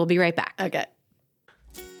 But we'll be right back. Okay.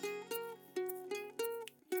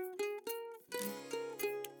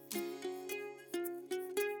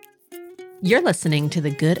 You're listening to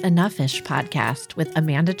the Good Enough-ish podcast with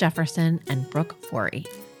Amanda Jefferson and Brooke Forey.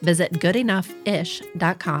 Visit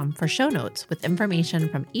goodenoughIsh.com for show notes with information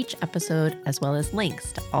from each episode, as well as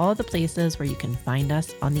links to all the places where you can find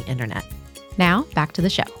us on the internet. Now, back to the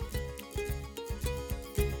show.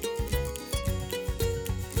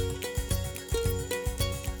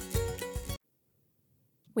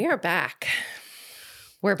 We are back.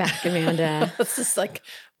 We're back, Amanda. This is like,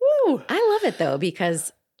 woo. I love it though,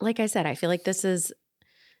 because like I said, I feel like there's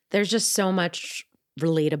just so much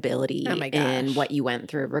relatability in what you went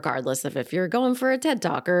through, regardless of if you're going for a TED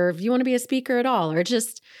Talk or if you want to be a speaker at all, or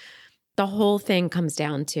just the whole thing comes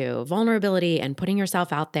down to vulnerability and putting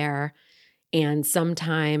yourself out there. And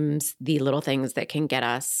sometimes the little things that can get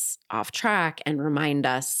us off track and remind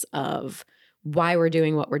us of why we're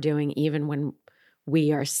doing what we're doing, even when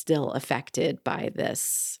we are still affected by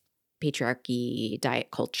this patriarchy, diet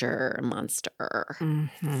culture, monster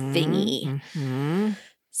thingy.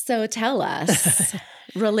 So tell us,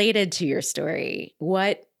 related to your story,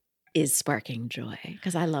 what is sparking joy?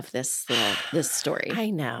 Because I love this story.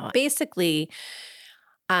 I know. Basically,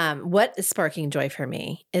 what is sparking joy for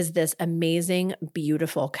me is this amazing,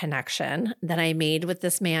 beautiful connection that I made with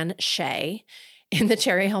this man, Shay, in the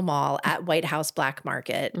Cherry Hill Mall at White House Black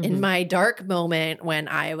Market in my dark moment when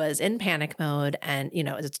I was in panic mode. And,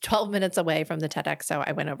 it's 12 minutes away from the TEDx, so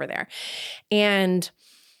I went over there. And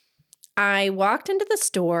I walked into the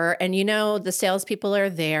store and, the salespeople are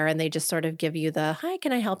there and they just sort of give you the, hi,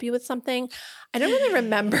 can I help you with something? I don't really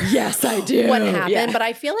remember. Yes, I do. What happened, but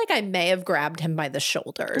I feel like I may have grabbed him by the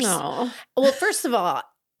shoulders. Oh. Well, first of all,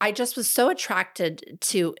 I just was so attracted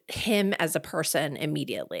to him as a person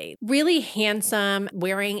immediately. Really handsome,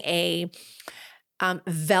 wearing a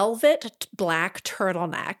velvet black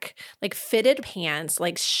turtleneck, like fitted pants,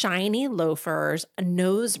 like shiny loafers, a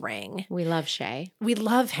nose ring. We love Shay. We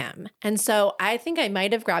love him. And so I think I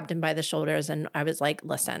might have grabbed him by the shoulders and I was like,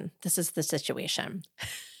 listen, this is the situation.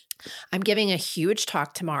 I'm giving a huge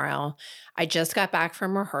talk tomorrow. I just got back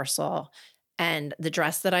from rehearsal and the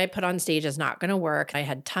dress that I put on stage is not going to work. I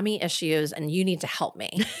had tummy issues and you need to help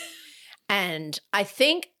me. And I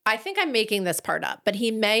think I'm making this part up, but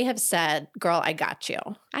he may have said, girl, I got you.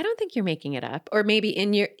 I don't think you're making it up. Or maybe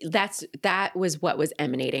that was what was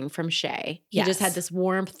emanating from Shay. He just had this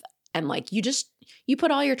warmth and like you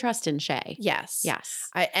put all your trust in Shay. Yes. Yes.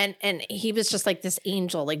 And he was just like this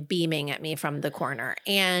angel, like beaming at me from the corner.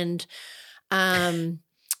 And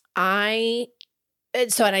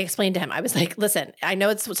So I explained to him, I was like, listen, I know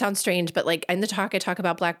it sounds strange, but like in the talk, I talk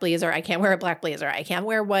about black blazer. I can't wear a black blazer. I can't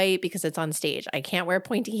wear white because it's on stage. I can't wear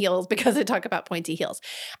pointy heels because I talk about pointy heels.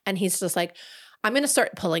 And he's just like, I'm going to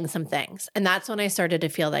start pulling some things. And that's when I started to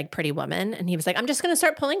feel like Pretty Woman. And he was like, I'm just going to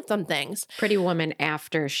start pulling some things. Pretty Woman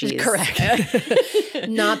after she's. Correct.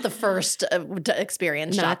 Not the first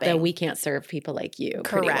experience shopping. Not the we can't serve people like you.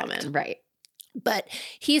 Correct. Pretty Woman. Right. But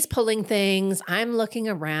he's pulling things. I'm looking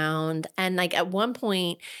around. And like at one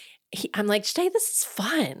point, I'm like, Shay, this is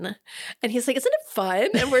fun. And he's like, isn't it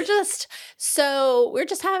fun? And we're just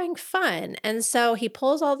having fun. And so he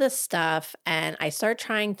pulls all this stuff and I start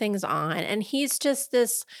trying things on. And he's just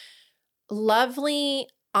this lovely,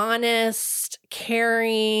 honest,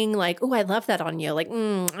 caring, like, oh, I love that on you. Like,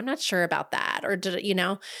 I'm not sure about that. Or,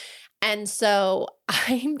 And so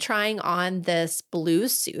I'm trying on this blue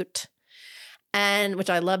suit. And which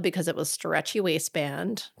I love because it was stretchy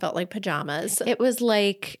waistband, felt like pajamas. It was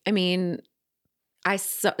like, I mean,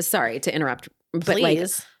 sorry to interrupt, but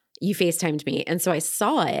Please. Like you FaceTimed me. And so I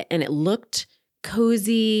saw it and it looked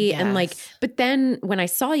cozy and like, but then when I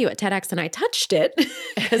saw you at TEDx and I touched it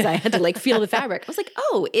because I had to like feel the fabric, I was like,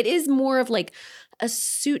 oh, it is more of like a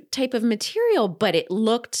suit type of material, but it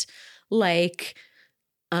looked like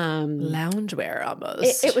loungewear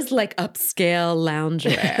almost. It was like upscale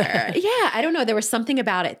loungewear. Yeah, I don't know. There was something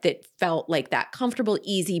about it that felt like that comfortable,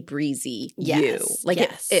 easy, breezy you. Like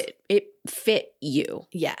it fit you.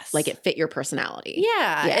 Yes. Like it fit your personality.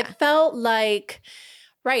 Yeah. It felt like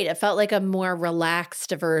it felt like a much more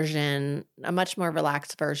relaxed version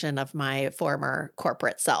of my former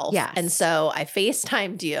corporate self. Yes. And so I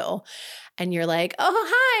FaceTimed you. And you're like, oh,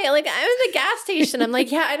 hi. Like, I'm at the gas station. I'm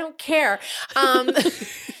like, yeah, I don't care.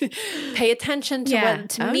 Pay attention to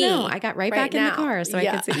me. No, I got right back in the car so I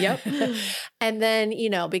could see. Yep. And then,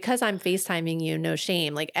 because I'm FaceTiming you, no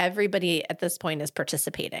shame. Like, everybody at this point is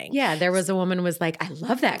participating. Yeah. There was a woman was like, I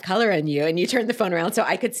love that color in you. And you turned the phone around so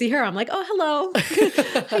I could see her. I'm like, oh, hello.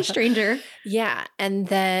 Hi, stranger. Yeah. And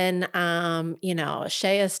then,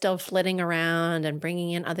 Shay is still flitting around and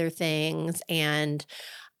bringing in other things. And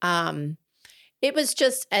it was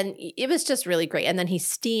just really great. And then he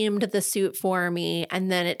steamed the suit for me.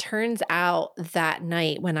 And then it turns out that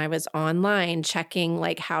night when I was online checking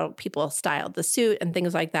like how people styled the suit and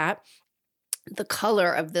things like that, the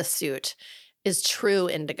color of this suit is true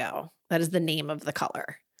indigo. That is the name of the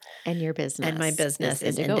color. And your business. And my business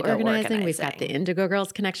is Indigo Organizing. We've got the Indigo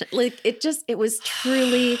Girls connection. Like it was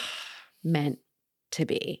truly meant to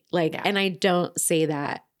be. Like, and I don't say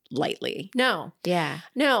that lightly. No. Yeah.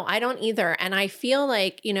 No, I don't either. And I feel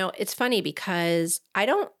like, it's funny because I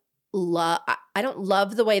don't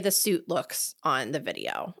love the way the suit looks on the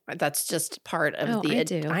video. That's just part of I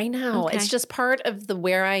do. I know. Okay. It's just part of the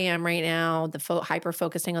where I am right now, the hyper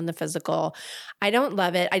focusing on the physical. I don't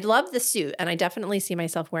love it. I love the suit and I definitely see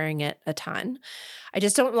myself wearing it a ton. I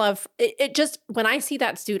just don't love it. Just when I see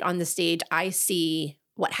that suit on the stage, I see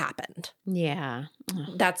what happened. Yeah.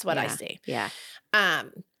 That's what I see. Yeah.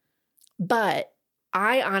 But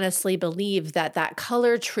I honestly believe that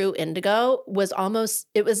color true indigo was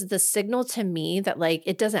the signal to me that like,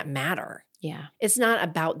 it doesn't matter. Yeah. It's not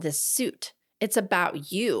about this suit. It's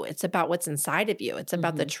about you. It's about what's inside of you. It's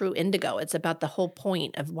about the true indigo. It's about the whole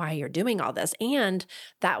point of why you're doing all this and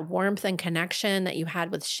that warmth and connection that you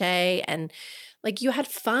had with Shay and like you had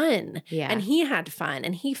fun and he had fun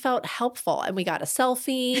and he felt helpful and we got a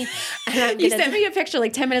selfie. And you sent me a picture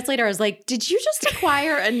like 10 minutes later. I was like, did you just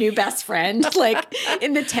acquire a new best friend? Like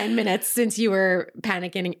in the 10 minutes since you were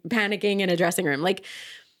panicking in a dressing room? Like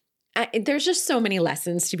there's just so many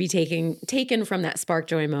lessons to be taken from that Spark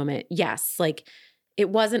Joy moment. Yes. Like it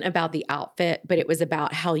wasn't about the outfit, but it was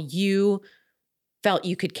about how you felt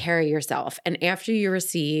you could carry yourself. And after you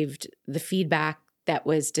received the feedback that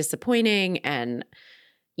was disappointing and,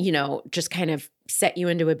 just kind of set you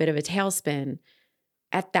into a bit of a tailspin.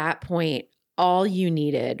 At that point, all you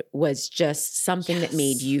needed was just something that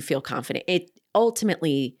made you feel confident. It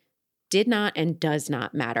ultimately did not and does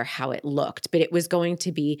not matter how it looked, but it was going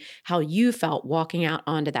to be how you felt walking out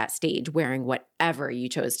onto that stage wearing whatever you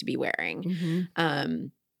chose to be wearing.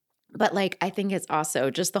 But like, I think it's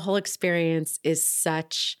also just the whole experience is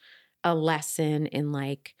such a lesson in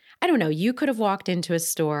like, I don't know, you could have walked into a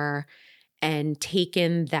store and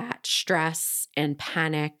taken that stress and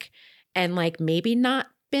panic and like maybe not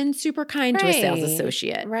been super kind to a sales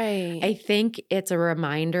associate. Right. I think it's a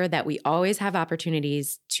reminder that we always have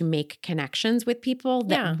opportunities to make connections with people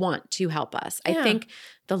that want to help us. I think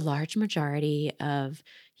the large majority of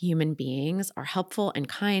human beings are helpful and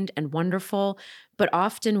kind and wonderful, but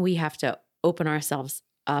often we have to open ourselves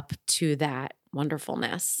up to that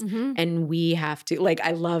wonderfulness. And we have to, like,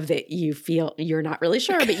 I love that you feel you're not really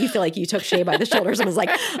sure, but you feel like you took Shay by the shoulders and was like,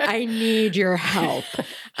 I need your help.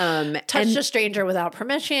 Touched a stranger without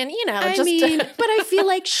permission, but I feel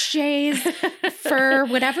like Shay's for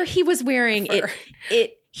whatever he was wearing,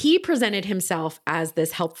 he presented himself as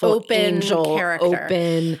this helpful open angel,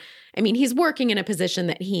 character. He's working in a position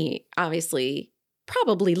that he obviously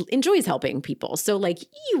probably enjoys helping people. So like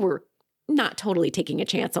you were not totally taking a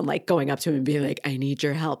chance on like going up to him and being like, I need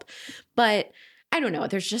your help. But I don't know.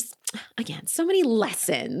 There's just, again, so many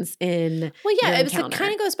lessons in it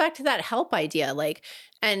kind of goes back to that help idea. Like,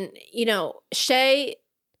 and Shay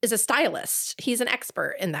is a stylist. He's an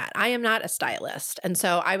expert in that. I am not a stylist. And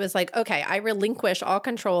so I was like, okay, I relinquish all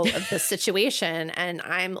control of the situation and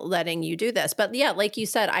I'm letting you do this. But yeah, like you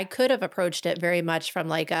said, I could have approached it very much from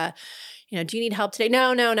like a, do you need help today?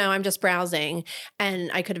 No, I'm just browsing. And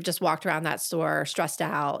I could have just walked around that store stressed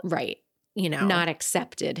out. Right. Not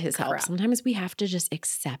accepted his help. Sometimes we have to just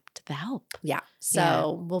accept the help. Yeah.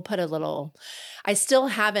 So we'll put I still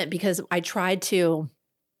haven't because I tried to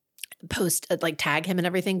post, like tag him and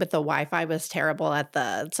everything, but the Wi-Fi was terrible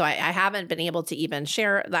so I haven't been able to even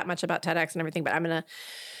share that much about TEDx and everything, but I'm going to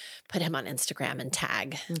put him on Instagram and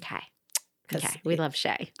tag. Okay. We love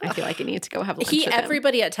Shay. I feel like I need to go have lunch with him.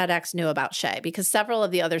 Everybody at TEDx knew about Shay because several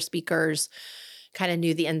of the other speakers kind of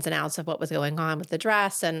knew the ins and outs of what was going on with the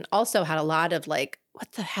dress and also had a lot of like,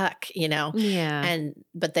 what the heck, Yeah.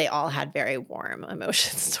 But they all had very warm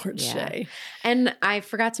emotions towards Shay. And I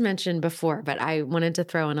forgot to mention before, but I wanted to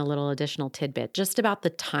throw in a little additional tidbit just about the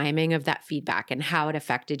timing of that feedback and how it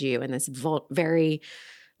affected you in this very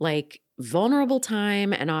like vulnerable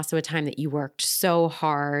time and also a time that you worked so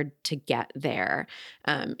hard to get there.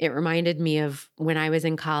 It reminded me of when I was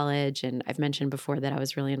in college, and I've mentioned before that I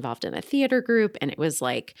was really involved in a theater group, and it was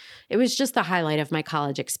just the highlight of my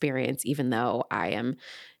college experience, even though I am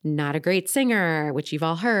not a great singer, which you've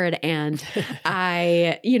all heard. And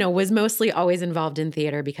I, was mostly always involved in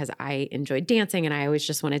theater because I enjoyed dancing and I always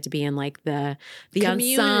just wanted to be in like the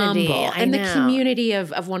ensemble and the community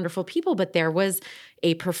of wonderful people. But there was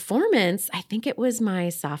a performance, I think it was my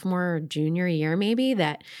sophomore or junior year maybe,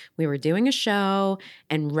 that we were doing a show,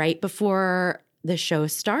 and right before the show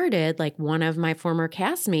started, like one of my former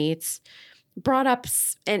castmates brought up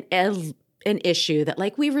an issue that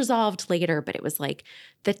like we resolved later, but it was like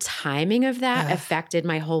the timing of that affected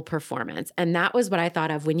my whole performance. And that was what I thought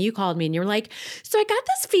of when you called me and you were like, so I got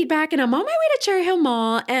this feedback and I'm on my way to Cherry Hill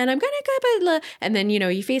Mall and I'm going to go, and then, you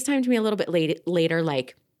FaceTimed me a little bit later,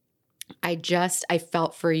 like I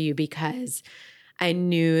felt for you because I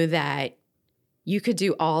knew that you could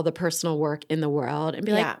do all the personal work in the world and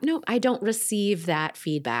be like, no, I don't receive that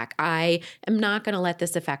feedback. I am not going to let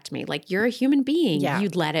this affect me. Like, you're a human being. Yeah.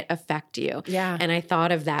 You'd let it affect you. Yeah. And I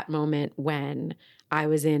thought of that moment when I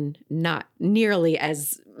was in not nearly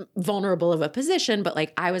as vulnerable of a position, but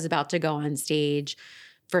like I was about to go on stage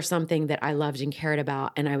for something that I loved and cared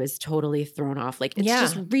about, and I was totally thrown off. Like, it's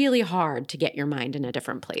just really hard to get your mind in a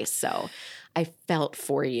different place. So I felt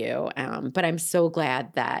for you. But I'm so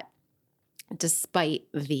glad that despite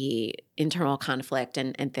the internal conflict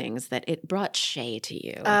and things, that it brought Shay to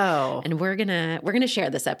you. Oh. And we're gonna share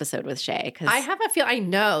this episode with Shay. I have a feel, I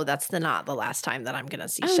know that's not the last time that I'm gonna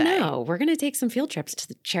see Shay. No, we're gonna take some field trips to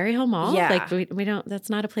the Cherry Hill Mall. Yeah. Like we don't, that's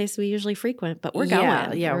not a place we usually frequent, but we're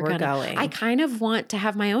going. Yeah, we're going. I kind of want to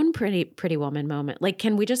have my own pretty woman moment. Like,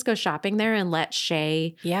 can we just go shopping there and let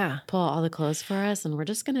Shay pull all the clothes for us, and we're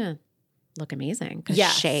just gonna look amazing because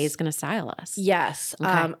Shay's going to style us. Yes.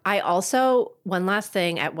 Okay. I also, one last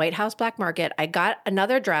thing, at White House Black Market, I got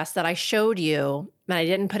another dress that I showed you, and I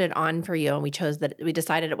didn't put it on for you, and we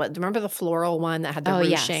decided it was, remember the floral one that had the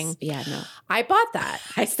ruching? Yes. Yeah, no. I bought that.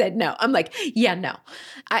 I said no. I'm like, yeah, no.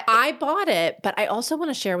 I bought it, but I also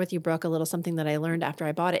want to share with you, Brooke, a little something that I learned after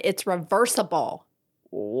I bought it. It's reversible.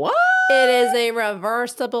 What? It is a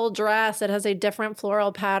reversible dress. It has a different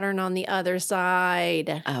floral pattern on the other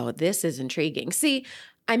side. Oh, this is intriguing. See,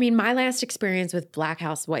 I mean, my last experience with White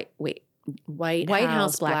House Black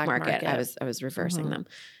Market. I was reversing them.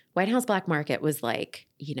 White House Black Market was like,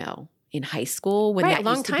 in high school when that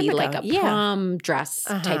used to be like a prom dress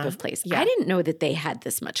type of place. Yeah. I didn't know that they had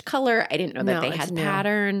this much color. I didn't know that they had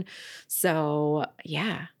pattern. So,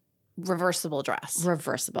 yeah. Reversible dress.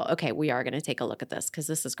 Reversible. Okay, we are going to take a look at this because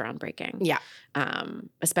this is groundbreaking. Yeah.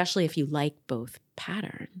 Especially if you like both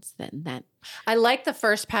patterns, then that. I like the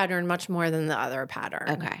first pattern much more than the other pattern.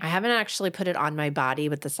 Okay. I haven't actually put it on my body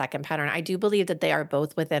with the second pattern. I do believe that they are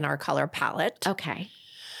both within our color palette. Okay.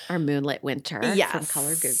 Our Moonlit Winter from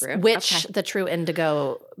Color Guru. Which the True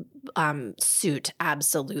Indigo suit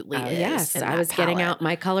absolutely is. Yes, I was getting out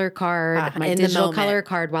my color card, my digital color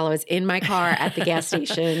card while I was in my car at the gas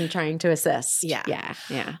station trying to assist. Yeah.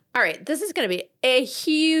 Yeah. All right, this is going to be a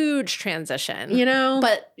huge transition.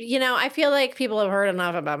 But, I feel like people have heard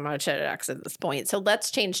enough about Mochedex at this point. So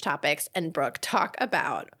let's change topics and, Brooke, talk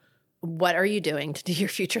about what are you doing to do your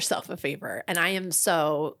future self a favor? And I am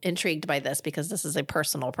so intrigued by this because this is a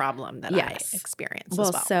personal problem that I experience as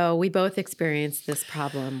well. So we both experience this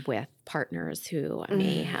problem with partners who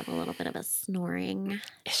may have a little bit of a snoring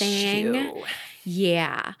thing. Issue.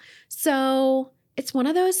 Yeah. So it's one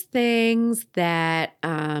of those things that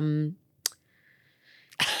I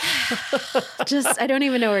don't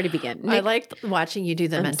even know where to begin. I like watching you do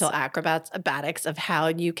the mental acrobatics of how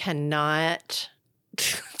you cannot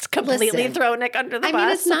completely throw Nick under the bus. I mean,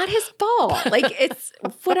 it's not his fault. Like, it's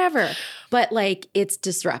whatever. But, like, it's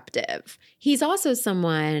disruptive. He's also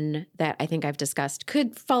someone that I think I've discussed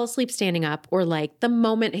could fall asleep standing up, or, like, the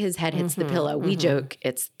moment his head hits the pillow, we joke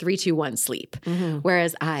it's 3, 2, 1 sleep.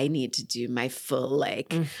 Whereas I need to do my full,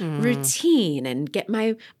 like, routine and get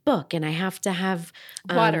my book, and I have to have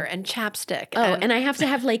water and chapstick. And I have to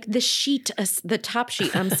have, like, the top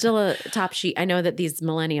sheet. I'm still a top sheet. I know that these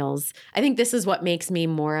millennials, I think this is what makes me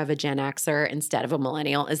more of a Gen Xer instead of a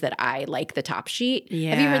millennial, is that I like the top sheet.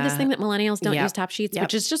 Yeah. Have you heard this thing that millennials don't use top sheets,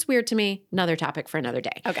 which is just weird to me. Another topic for another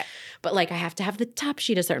day. Okay. But, like, I have to have the top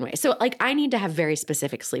sheet a certain way. So, like, I need to have very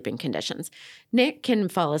specific sleeping conditions. Nick can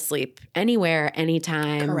fall asleep anywhere,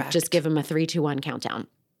 anytime. Correct. Just give him a 3, 2, 1 countdown.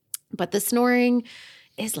 But the snoring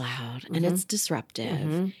is loud and it's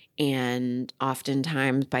disruptive. And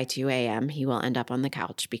oftentimes by 2 a.m., he will end up on the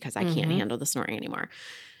couch because I can't handle the snoring anymore.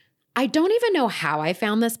 I don't even know how I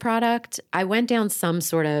found this product. I went down some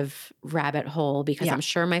sort of rabbit hole because I'm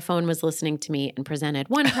sure my phone was listening to me and presented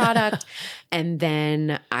one product. And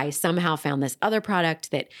then I somehow found this other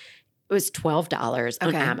product that was $12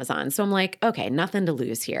 on Amazon. So I'm like, okay, nothing to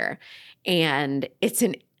lose here. And it's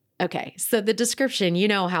an Okay, so the description, you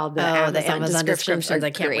know how the Amazon descriptions are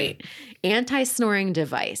I can't great. Anti-snoring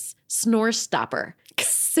device, snore stopper,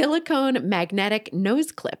 silicone magnetic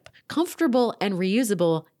nose clip, comfortable and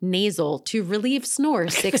reusable nasal to relieve snore,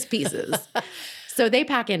 6 pieces. So they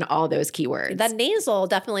pack in all those keywords. That nasal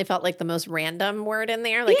definitely felt like the most random word in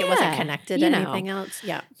there. Like it wasn't connected to anything else.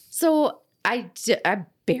 Yeah. So I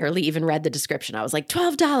barely even read the description. I was like,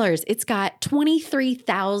 $12. It's got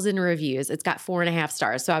 23,000 reviews. It's got 4.5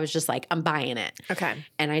 stars. So I was just like, I'm buying it. Okay.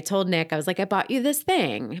 And I told Nick, I was like, I bought you this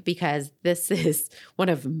thing because this is one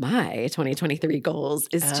of my 2023 goals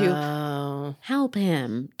is to help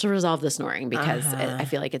him to resolve the snoring because I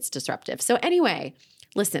feel like it's disruptive. So anyway,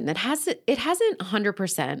 listen, it hasn't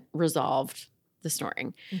 100% resolved the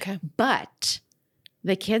snoring. Okay. But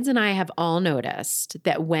the kids and I have all noticed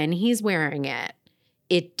that when he's wearing it,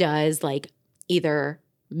 it does like either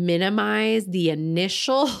minimize the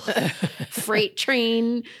initial freight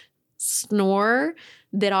train snore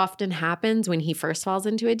that often happens when he first falls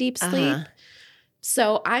into a deep sleep.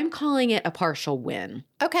 So I'm calling it a partial win.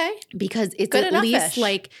 Okay. Because it's at least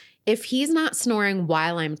like if he's not snoring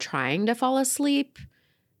while I'm trying to fall asleep,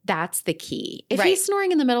 that's the key. If he's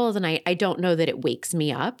snoring in the middle of the night, I don't know that it wakes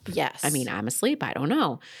me up. Yes. I mean, I'm asleep. I don't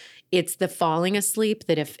know. It's the falling asleep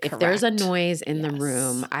that if there's a noise in the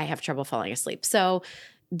room, I have trouble falling asleep. So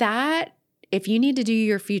that if you need to do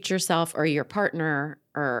your future self or your partner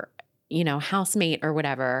or, you know, housemate or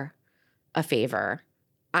whatever a favor,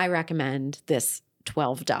 I recommend this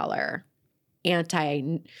 $12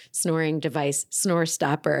 anti-snoring device, snore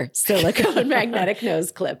stopper, silicone magnetic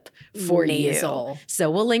nose clip for nasal. So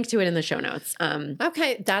we'll link to it in the show notes.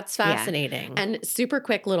 Okay, that's fascinating. Yeah. And super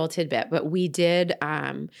quick little tidbit, but we did,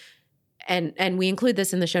 and we include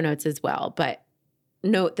this in the show notes as well, but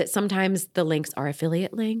note that sometimes the links are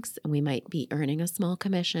affiliate links and we might be earning a small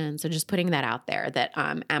commission. So just putting that out there that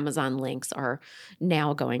Amazon links are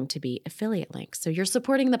now going to be affiliate links. So you're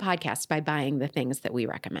supporting the podcast by buying the things that we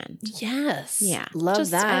recommend. Yes. Yeah. Love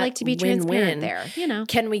that. I like to be transparent there, you know.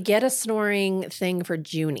 Can we get a snoring thing for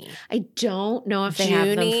Junie? I don't know if they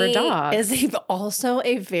have them for dogs. Is also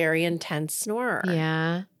a very intense snorer.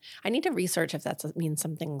 Yeah. I need to research if that means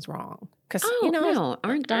something's wrong. Because,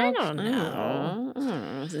 aren't dogs? I don't know.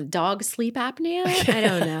 Is it dog sleep apnea? I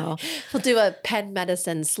don't know. We'll do a pen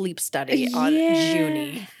medicine sleep study on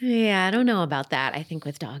Junie. Yeah, I don't know about that. I think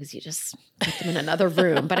with dogs, you just put them in another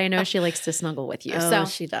room. But I know she likes to snuggle with you. So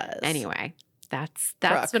she does. Anyway, that's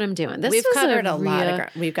what I'm doing. We've covered a lot of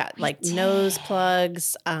ground. We've got like nose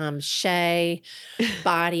plugs, Shay,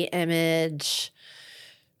 body image,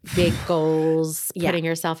 big goals, putting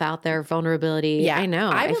yourself out there, vulnerability. Yeah, I know.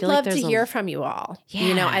 I would love to hear from you all. Yeah.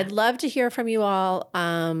 You know, I'd love to hear from you all.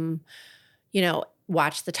 You know,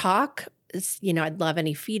 watch the talk. You know, I'd love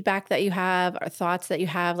any feedback that you have or thoughts that you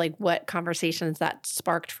have, like what conversations that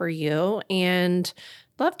sparked for you. And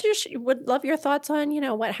would love your thoughts on, you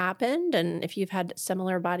know, what happened and if you've had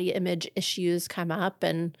similar body image issues come up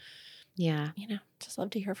and you know, just love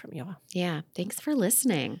to hear from you all. Yeah. Thanks for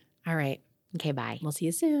listening. All right. Okay, bye. We'll see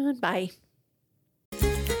you soon. Bye.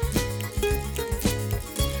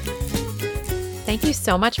 Thank you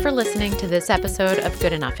so much for listening to this episode of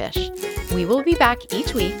Good Enough-ish. We will be back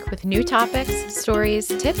each week with new topics, stories,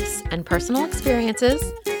 tips, and personal experiences,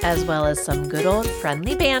 as well as some good old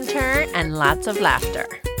friendly banter and lots of laughter.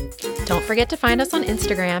 Don't forget to find us on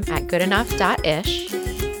Instagram at goodenoughh.ish.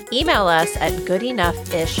 Email us at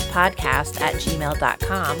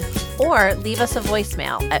goodenoughishpodcast@gmail.com or leave us a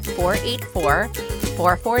voicemail at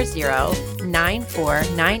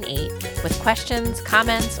 484-440-9498 with questions,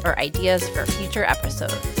 comments, or ideas for future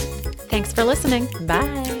episodes. Thanks for listening.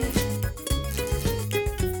 Bye.